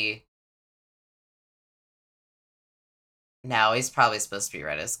be. No, he's probably supposed to be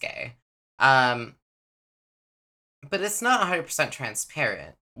read as gay. Um, but it's not 100%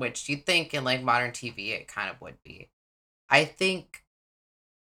 transparent, which you'd think in like modern TV it kind of would be. I think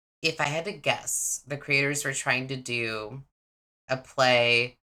if I had to guess, the creators were trying to do a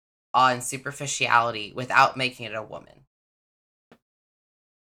play on superficiality without making it a woman.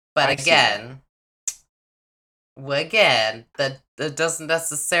 But I see. again, that doesn't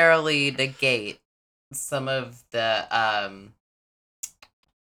necessarily negate some of the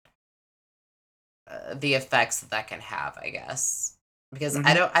effects that that can have, I guess. Because Hmm.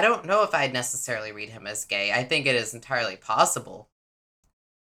 I don't know if I'd necessarily read him as gay. I think it is entirely possible.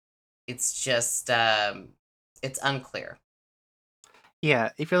 It's just it's unclear.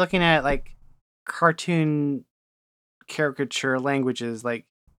 Yeah, if you're looking at like cartoon caricature languages, like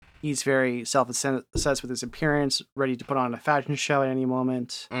he's very self-obsessed with his appearance, ready to put on a fashion show at any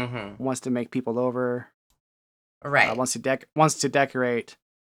moment, Mhm. wants to make people over, Right. wants to decorate,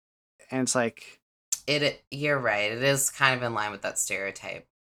 and it's like, You're right. It is kind of in line with that stereotype.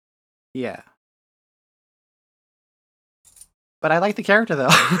 yeah. But I like the character though,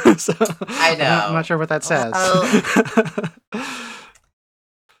 so I I'm not know. sure what that says. Well,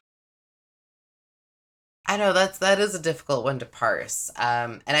 I know that is a difficult one to parse.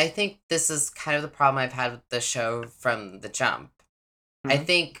 And I think this is kind of the problem I've had with the show from the jump. I Hmm.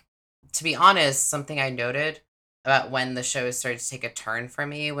 think, to be honest, something I noted about when the show started to take a turn for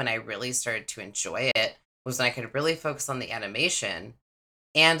me, when I really started to enjoy it, was when I could really focus on the animation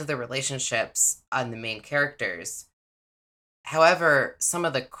and the relationships on the main characters. However, some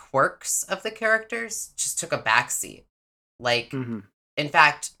of the quirks of the characters just took a backseat. Like, Hmm. in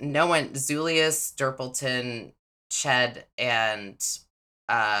fact, no one, Zulius, Durpleton, Ched, and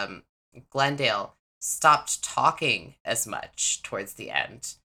um, Glendale stopped talking as much towards the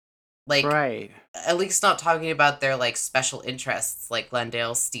end. Like, Right. at least not talking about their like special interests, like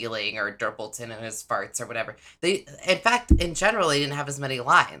Glendale stealing or Durpleton and his farts or whatever. They, in fact, in general, they didn't have as many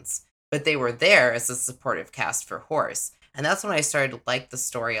lines, but they were there as a supportive cast for Horse, and that's when I started to like the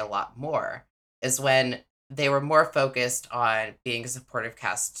story a lot more. Is when they were more focused on being a supportive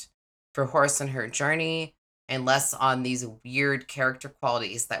cast for Horse and her journey, and less on these weird character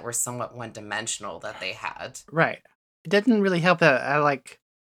qualities that were somewhat one dimensional that they had. Right. It didn't really help that I like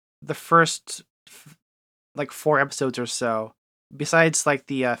the first like 4 episodes or so. Besides like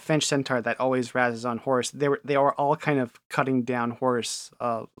the Finch centaur that always razzes on Horse, they were all kind of cutting down Horse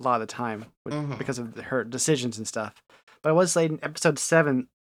a lot of the time Hmm. because of her decisions and stuff. But it was like in episode 7.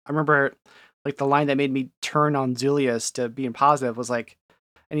 I remember like the line that made me turn on Zulius to being positive was like,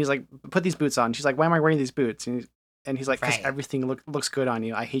 and he's like, "Put these boots on." She's like, "Why am I wearing these boots?" And he's like, "Because Right. everything looks good on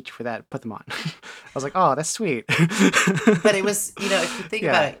you. I hate you for that. Put them on." I was like, "Oh, that's sweet." But it was, you know, if you think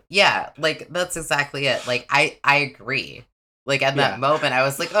about Yeah, it, yeah, like that's exactly it. Like I agree. Like at that yeah, moment I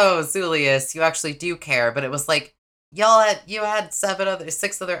was like, "Oh, Zulius, you actually do care." But it was like y'all had you had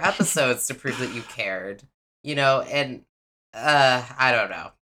 6 other episodes to prove that you cared. You know, and I don't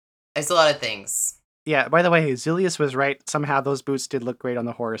know. It's a lot of things. yeah. By the way, Zulius was right. Somehow those boots did look great on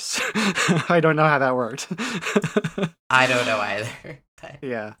the horse. I don't know how that worked. I don't know either. But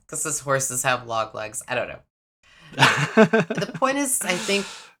Yeah. cuz his horses have log legs. I don't know. The point is I think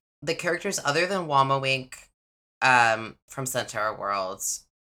the characters other than Wamawink from Centaur Worlds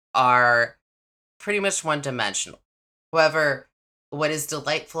are pretty much one dimensional. However, what is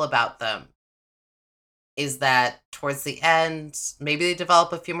delightful about them is that towards the end, maybe they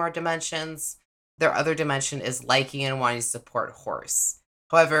develop a few more dimensions. Their other dimension is liking and wanting to support Horse.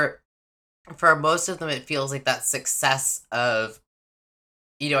 However, for most of them, it feels like that success of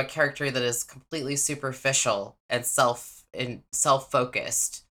a character that is completely superficial and self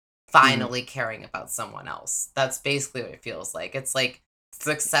focused finally caring about someone else. That's basically what it feels like. It's like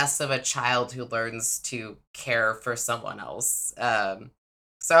success of a child who learns to care for someone else.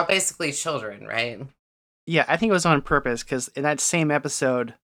 So basically children, right? Yeah, I think it was on purpose because in that same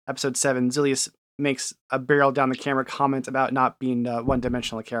episode, episode 7, Zilius makes a barrel down the camera comment about not being a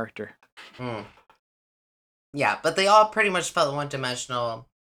one-dimensional character. Mm. Yeah, but they all pretty much felt one-dimensional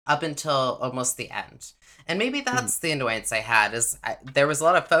up until almost the end. And maybe that's the annoyance I had, there was a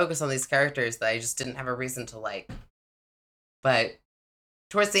lot of focus on these characters that I just didn't have a reason to like. But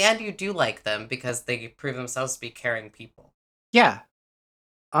towards the end, you do like them because they prove themselves to be caring people. Yeah.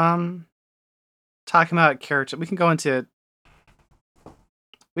 Talking about character, we can go into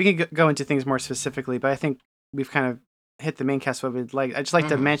things more specifically, but I think we've kind of hit the main cast what we'd like. I'd just like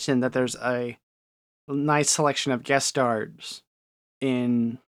to mention that there's a nice selection of guest stars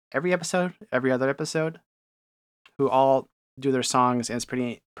in every other episode, who all do their songs, and it's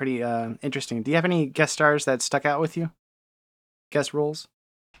pretty interesting. Do you have any guest stars that stuck out with you? Guest roles?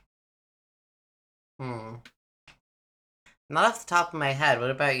 Not off the top of my head.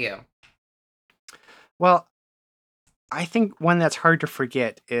 What about you? Well, I think one that's hard to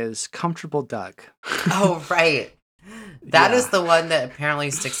forget is Comfortable Doug. Oh, right. That is the one that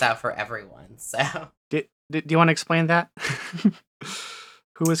apparently sticks out for everyone. So, do you want to explain that?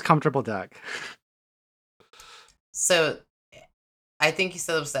 Who is Comfortable Doug? So, I think you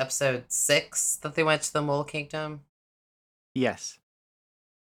said it was episode 6 that they went to the Mole Kingdom. Yes.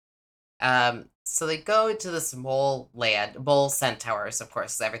 So they go to this mole centaurs, of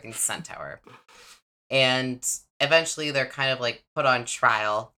course, everything's centaur. And eventually they're kind of like put on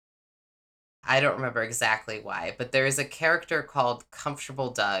trial. I don't remember exactly why, but there is a character called Comfortable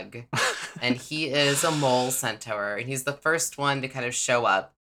Doug, and he is a mole centaur, and he's the first one to kind of show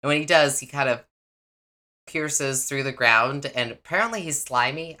up. And when he does, he kind of pierces through the ground, and apparently he's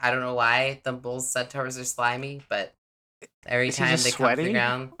slimy. I don't know why the mole centaurs are slimy, but every time they come to the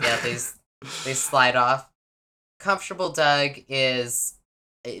ground, yeah, they slide off. Comfortable Doug is...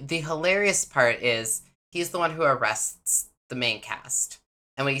 The hilarious part is he's the one who arrests the main cast.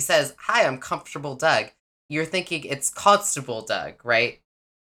 And when he says, "Hi, I'm Comfortable Doug," you're thinking it's Constable Doug, right?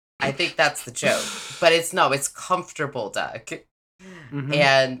 I think that's the joke. But it's Comfortable Doug. Mm-hmm.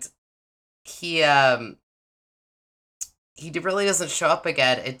 And he really doesn't show up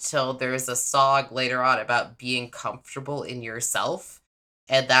again until there's a song later on about being comfortable in yourself.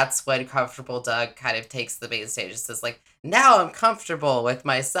 And that's when Comfortable Doug kind of takes the main stage. It says, like, now I'm comfortable with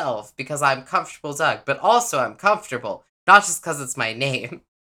myself because I'm Comfortable Doug, but also I'm comfortable, not just because it's my name.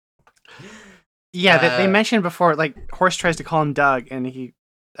 Yeah, they mentioned before, like, Horse tries to call him Doug, and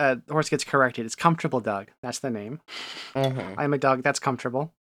Horse gets corrected. It's Comfortable Doug. That's the name. Mm-hmm. I'm a dog. That's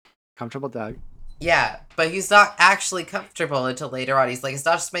comfortable. Comfortable Doug. Yeah, but he's not actually comfortable until later on. He's like, it's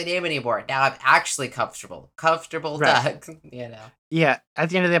not just my name anymore. Now I'm actually comfortable. Comfortable Doug, you know. Yeah,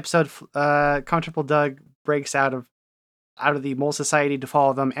 at the end of the episode, Comfortable Doug breaks out of the Mole Society to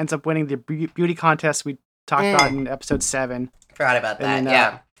follow them, ends up winning the beauty contest we talked about in episode 7. Forgot about that,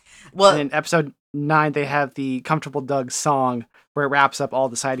 yeah. Well, in episode 9, they have the Comfortable Doug song where it wraps up all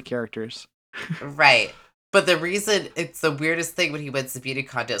the side characters. Right. But the reason it's the weirdest thing when he wins the beauty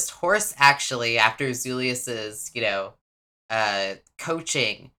contest, Horse actually, after Zulius's,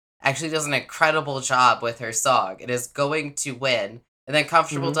 coaching, actually does an incredible job with her song. It is going to win. And then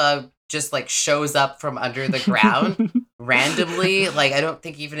Comfortable Doug just, like, shows up from under the ground randomly, like, I don't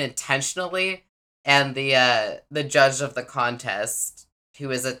think even intentionally. And the judge of the contest, who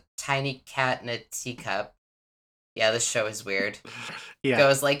is a tiny cat in a teacup, yeah, this show is weird,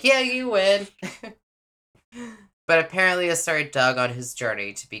 goes like, yeah, you win. But apparently it started Doug on his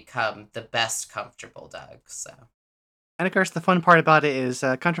journey to become the best Comfortable Doug, so. And of course, the fun part about it is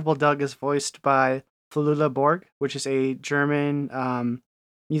Comfortable Doug is voiced by Flula Borg, which is a German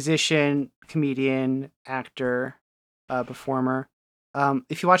musician, comedian, actor, performer.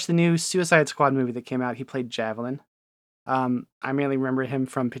 If you watch the new Suicide Squad movie that came out, he played Javelin. I mainly remember him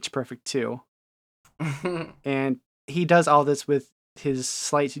from Pitch Perfect 2. And he does all this with his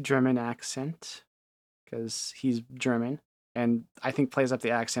slight German accent, because he's German, and I think plays up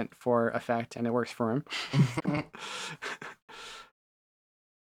the accent for effect, and it works for him.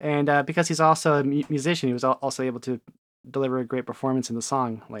 And because he's also a musician, he was also able to deliver a great performance in the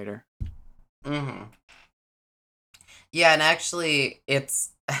song later. Mm-hmm. Yeah, and actually,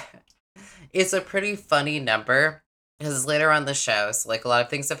 it's a pretty funny number, because later on the show, so, like, a lot of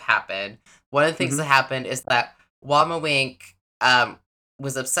things have happened. One of the things that happened is that Wamawink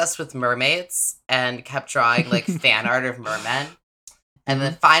was obsessed with mermaids and kept drawing, like, fan art of mermen. And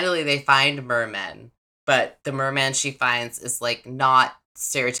then finally they find mermen, but the merman she finds is, like, not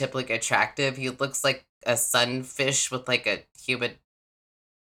stereotypically attractive. He looks like a sunfish with like a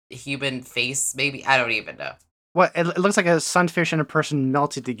human face, maybe. I don't even know. What it looks like a sunfish and a person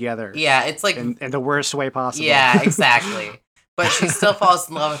melted together Yeah, it's like in the worst way possible. yeah, exactly. But she still falls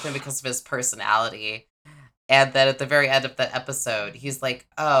in love with him because of his personality. And then at the very end of that episode, he's like,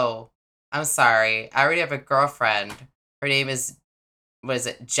 "Oh, I'm sorry. I already have a girlfriend. Her name is, was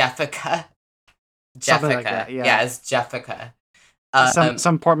it Jeffica? Something like Jeffica. that, Yeah, yeah. it's Jeffica.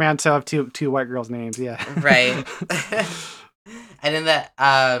 Some portmanteau of two white girls' names, yeah. Right. And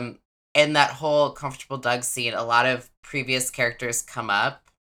in that whole Comfortable Doug scene, a lot of previous characters come up.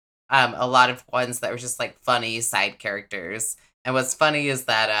 A lot of ones that were just like funny side characters. And what's funny is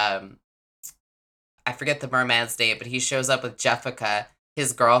that I forget the merman's name, but he shows up with Jeffica,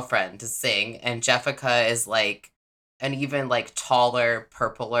 his girlfriend, to sing, and Jeffica is like an even like taller,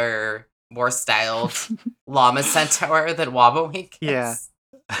 purpler, more styled llama centaur than Wabawink Yeah. is.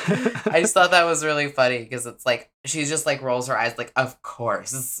 I just thought that was really funny because it's like she just like rolls her eyes like, of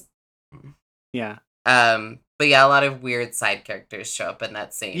course. Yeah. But yeah, a lot of weird side characters show up in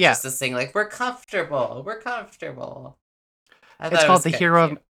that scene. Yeah. Just to sing like, we're comfortable. I It's thought it called was The kinda Hero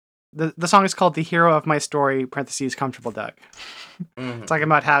cute. of the song is called The Hero of My Story, parentheses, Comfortable Doug. Mhm. Talking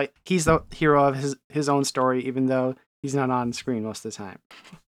about how he's the hero of his own story, even though he's not on screen most of the time.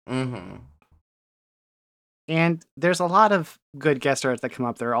 Mm-hmm. And there's a lot of good guest stars that come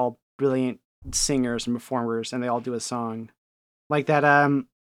up. They're all brilliant singers and performers, and they all do a song. Like that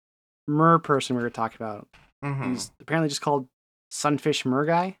Mer person we were talking about. Mm-hmm. He's apparently just called Sunfish Mer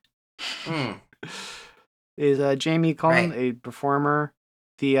Guy. Mm. Is Jamie Cullen, Right. a performer.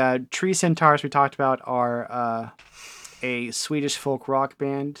 The Tree Centaurs we talked about are a Swedish folk rock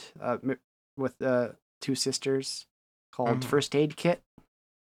band with two sisters called Mhm. First Aid Kit.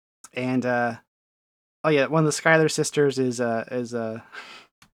 And oh yeah, one of the Skylar sisters is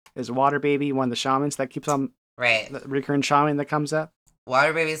Water Baby, one of the shamans that keeps on Right. the recurring shaman that comes up.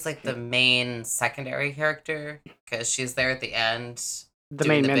 Water Baby's like the main secondary character because she's there at the end. The doing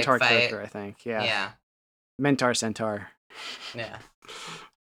main the big mentor fight. character, I think. Yeah. Yeah. Mentor Centaur. Yeah.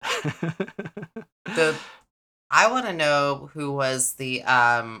 I want to know who was the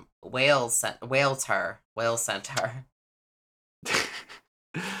whale centaur.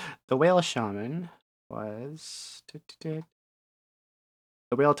 The whale shaman was the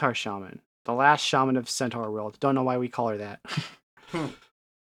whale tar shaman, the last shaman of Centaur World. Don't know why we call her that. Hmm.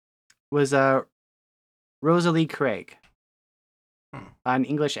 Was Rosalie Craig, Hmm. an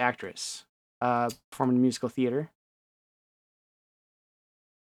English actress, performing in musical theater.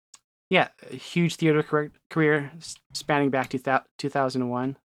 Yeah, a huge theater career spanning back to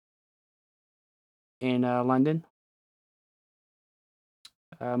 2001 in London.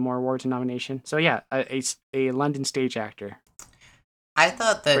 More awards and nomination. So yeah, a London stage actor. I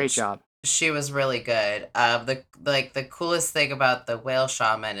thought that Great job. she was really good. The coolest thing about the whale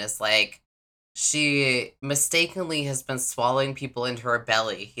shaman is like she mistakenly has been swallowing people into her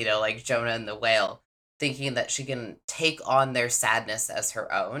belly, like Jonah and the whale, thinking that she can take on their sadness as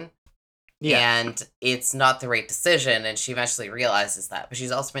her own. Yeah. And it's not the right decision, and she eventually realizes that. But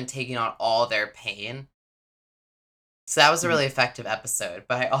she's also been taking on all their pain. So that was a really effective episode.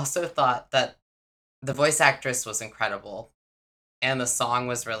 But I also thought that the voice actress was incredible, and the song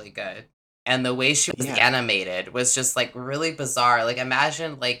was really good. And the way she was animated was just like really bizarre. Like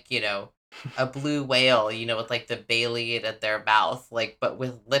imagine like, a blue whale, with like the baleen at their mouth, like but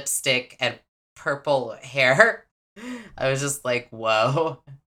with lipstick and purple hair. I was just like, whoa.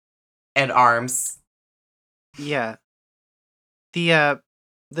 And arms. Yeah. The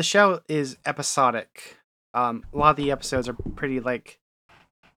show is episodic. A lot of the episodes are pretty like,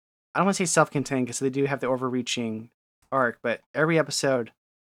 I don't want to say self-contained because they do have the overreaching arc, but every episode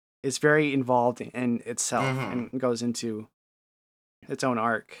is very involved in itself and goes into its own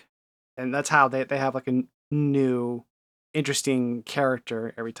arc. And that's how they have like a new interesting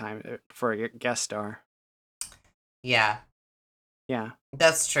character every time for a guest star. Yeah. Yeah.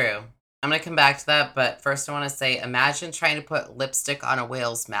 That's true. I'm going to come back to that, but first I want to say imagine trying to put lipstick on a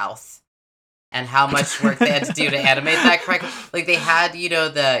whale's mouth and how much work they had to do to animate that correctly. Like they had,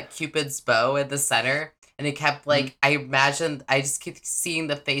 the Cupid's bow in the center, and it kept like I just keep seeing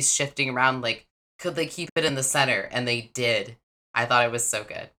the face shifting around like could they keep it in the center? And they did. I thought it was so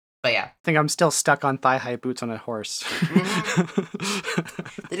good. But yeah. I think I'm still stuck on thigh-high boots on a horse.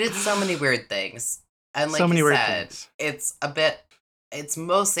 They did so many weird things. And like so many you weird said, things. it's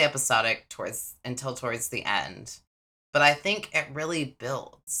mostly episodic until towards the end. But I think it really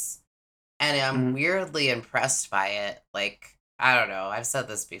builds. And I'm weirdly impressed by it. Like, I don't know, I've said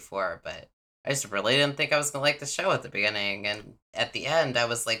this before, but I just really didn't think I was gonna like the show at the beginning, and at the end, I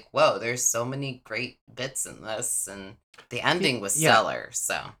was like, "Whoa, there's so many great bits in this," and the ending was Yeah, stellar.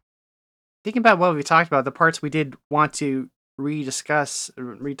 So, thinking about what we talked about, the parts we did want to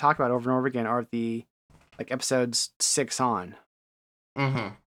re-talk about over and over again are the like episodes 6 on. hmm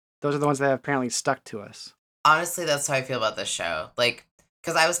Those are the ones that have apparently stuck to us. honestly, that's how I feel about this show. Like,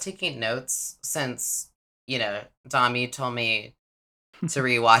 because I was taking notes since Dom, you told me to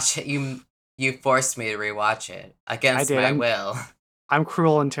rewatch it. You forced me to rewatch it I against did. my will. I'm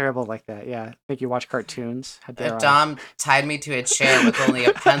cruel and terrible like that. Yeah, make you watch cartoons. How dare I? Dom tied me to a chair with only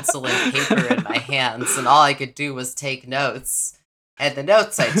a pencil and paper in my hands, and all I could do was take notes. And the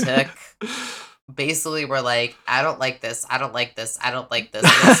notes I took basically were like, I don't like this, I don't like this, I don't like this.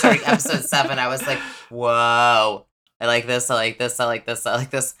 And then starting episode 7, I was like, whoa, I like this, I like this, I like this, I like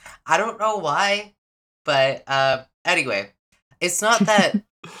this. I don't know why, but anyway, it's not that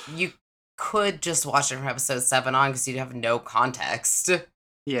you could just watch it from episode 7 on because you'd have no context. It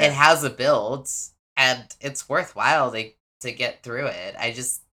Yeah, has a build, and it's worthwhile to get through it. I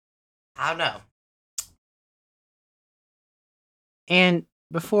don't know. and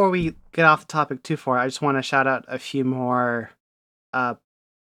before we get off the topic too far, I just want to shout out a few more uh,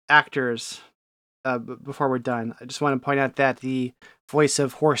 actors before we're done. I just want to point out that the voice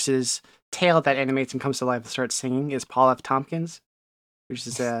of Horse's tail that animates and comes to life and starts singing is Paul F. Tompkins, which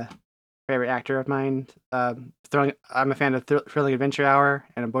is a favorite actor of mine. I'm a fan of Thrilling Adventure Hour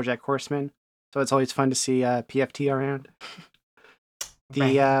and BoJack Horseman, so it's always fun to see PFT around.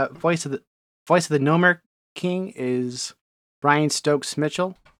 The Right. voice of the Gnomer King is Brian Stokes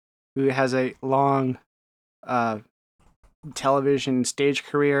Mitchell, who has a long uh, television stage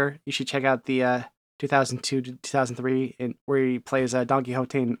career. You should check out the 2002 to 2003 where he plays Don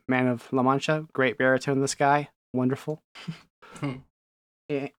Quixote in Man of La Mancha. Great baritone, this guy. Wonderful.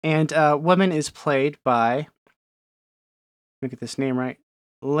 And woman is played by, let me get this name right,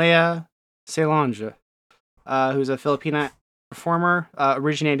 Lea Salonge, who's a Filipina performer,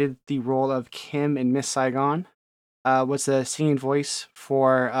 originated the role of Kim in Miss Saigon, was the singing voice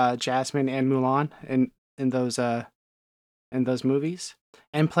for Jasmine and Mulan in those movies,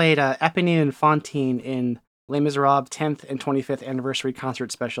 and played Eponine and Fantine in Les Miserables 10th and 25th anniversary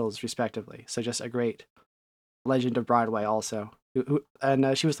concert specials, respectively. So just a great legend of Broadway, also.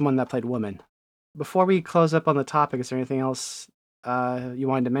 And she was the one that played Woman. Before we close up on the topic, is there anything else you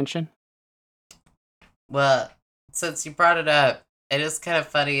wanted to mention? Well, since you brought it up, it is kind of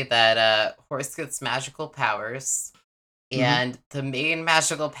funny that Horse gets magical powers, Mm-hmm. and the main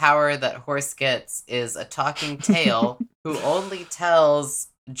magical power that Horse gets is a talking tail who only tells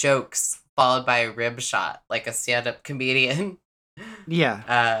jokes followed by a rib shot, like a stand-up comedian.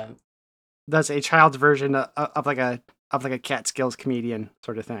 Yeah, um, that's a child's version of like a Catskills comedian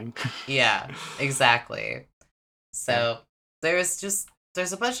sort of thing. yeah, exactly. Yeah. So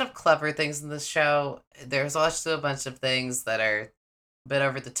there's a bunch of clever things in this show. There's also a bunch of things that are a bit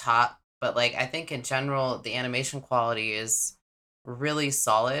over the top, but like I think in general the animation quality is really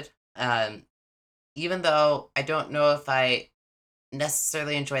solid. Even though I don't know if I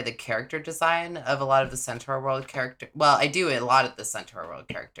necessarily enjoy the character design of a lot of the Centaur World character. Well, I do a lot of the Centaur World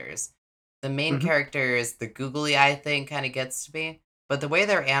characters. The main Mm-hmm. characters, the googly eye thing kind of gets to me, but the way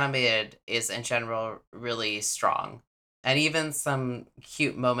they're animated is in general really strong. And even some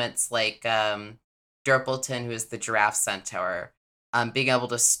cute moments like Durpleton, who is the giraffe centaur, being able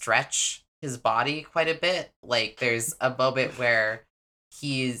to stretch his body quite a bit. Like there's a moment where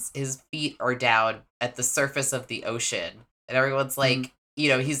his feet are down at the surface of the ocean, and everyone's Mm-hmm.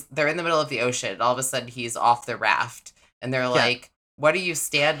 like, they're in the middle of the ocean, and all of a sudden he's off the raft, and they're Yeah. like, "What are you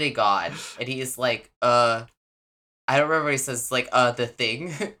standing on?" And he's like, I don't remember what he says, like, the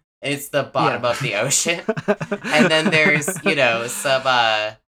thing. And it's the bottom Yeah. of the ocean. And then there's,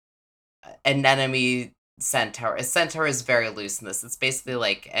 some anemone centaur. A centaur is very loose in this. It's basically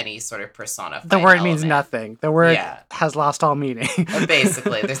like any sort of The personified word means element. nothing. The word Yeah. has lost all meaning.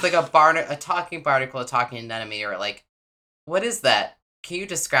 Basically, there's like a talking barnacle, a talking anemone, or like, what is that? Can you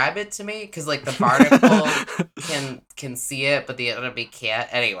describe it to me? Because like the barnacle can see it, but the anemone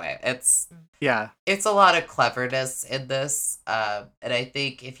can't. Anyway, Yeah. it's a lot of cleverness in this, and I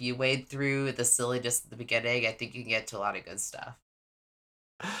think if you wade through the silliness at the beginning, I think you can get to a lot of good stuff.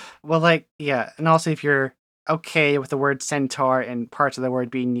 Well, like, yeah, and also if you're okay with the word centaur and parts of the word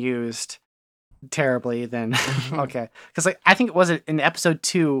being used terribly, then okay. Because like I think it was in episode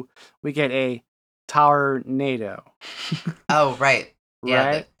 2 we get a tornado, Oh, right. Yeah,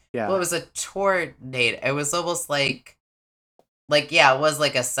 right? well, it Yeah. was a tornado. It was almost like yeah, it was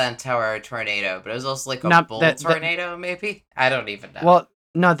like a centaur tornado, but it was also like a Not bull that tornado, maybe. I don't even know. well,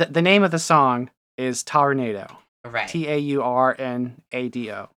 No, the name of the song is Tornado. Right.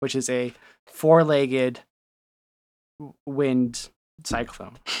 Taurnado, which is a four-legged wind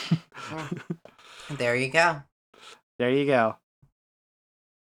cyclone. There you go. There you go.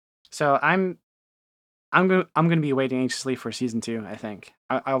 So I'm gonna be waiting anxiously for season 2. I think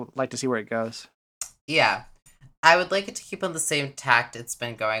I would like to see where it goes. Yeah. I would like it to keep on the same tact it's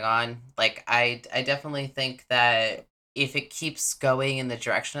been going on. Like I definitely think that if it keeps going in the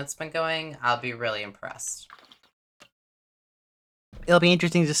direction it's been going, I'll be really impressed. It'll be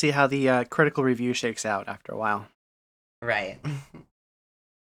interesting to see how the critical review shakes out after a while. Right.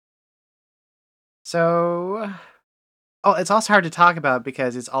 So, it's also hard to talk about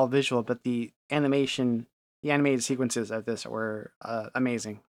because it's all visual, but the animated sequences of this were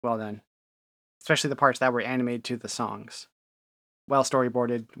amazing. Well done. Especially the parts that were animated to the songs. Well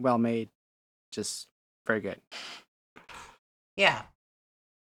storyboarded, well made, just very good. Yeah.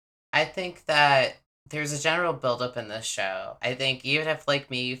 I think that there's a general buildup in this show. I think even if,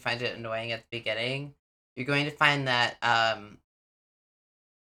 like me, you find it annoying at the beginning, you're going to find that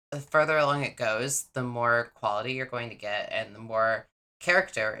the further along it goes, the more quality you're going to get and the more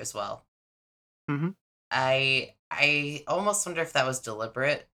character as well. Mm-hmm. I almost wonder if that was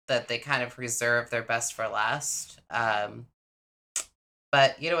deliberate, that they kind of reserved their best for last.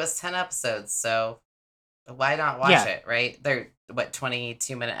 But it's 10 episodes, so why not watch Yeah. it, right? They're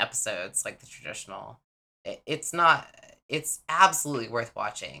 22-minute episodes like the traditional. It's not it's absolutely worth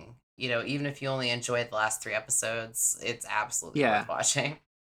watching. Even if you only enjoyed the last 3 episodes, it's absolutely Yeah. worth watching.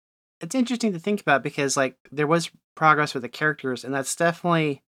 It's interesting to think about because there was progress with the characters, and that's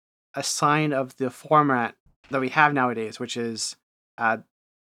definitely a sign of the format that we have nowadays, which is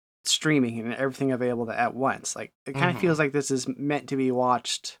streaming and everything available at once. It kind of feels like this is meant to be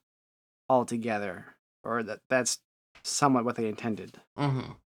watched all together, or that's somewhat what they intended.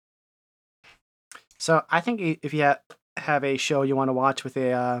 Mm-hmm. So I think if you have a show you want to watch with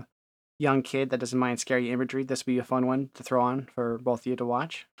a young kid that doesn't mind scary imagery, this would be a fun one to throw on for both of you to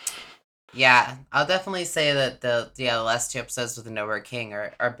watch. Yeah, I'll definitely say that the last 2 episodes with the Nowhere King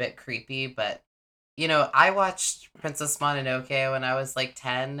are a bit creepy, but I watched Princess Mononoke when I was like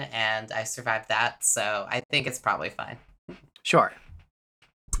 10 and I survived that, so I think it's probably fine. Sure.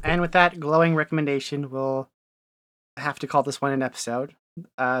 And with that glowing recommendation, we'll have to call this one an episode.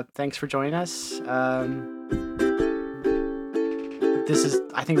 Thanks for joining us.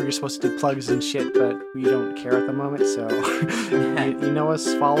 I think we were supposed to do plugs and shit, but we don't care at the moment, so you know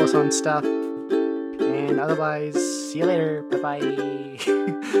us, follow us on stuff. And otherwise, see you later.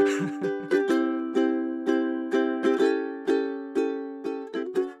 Bye-bye.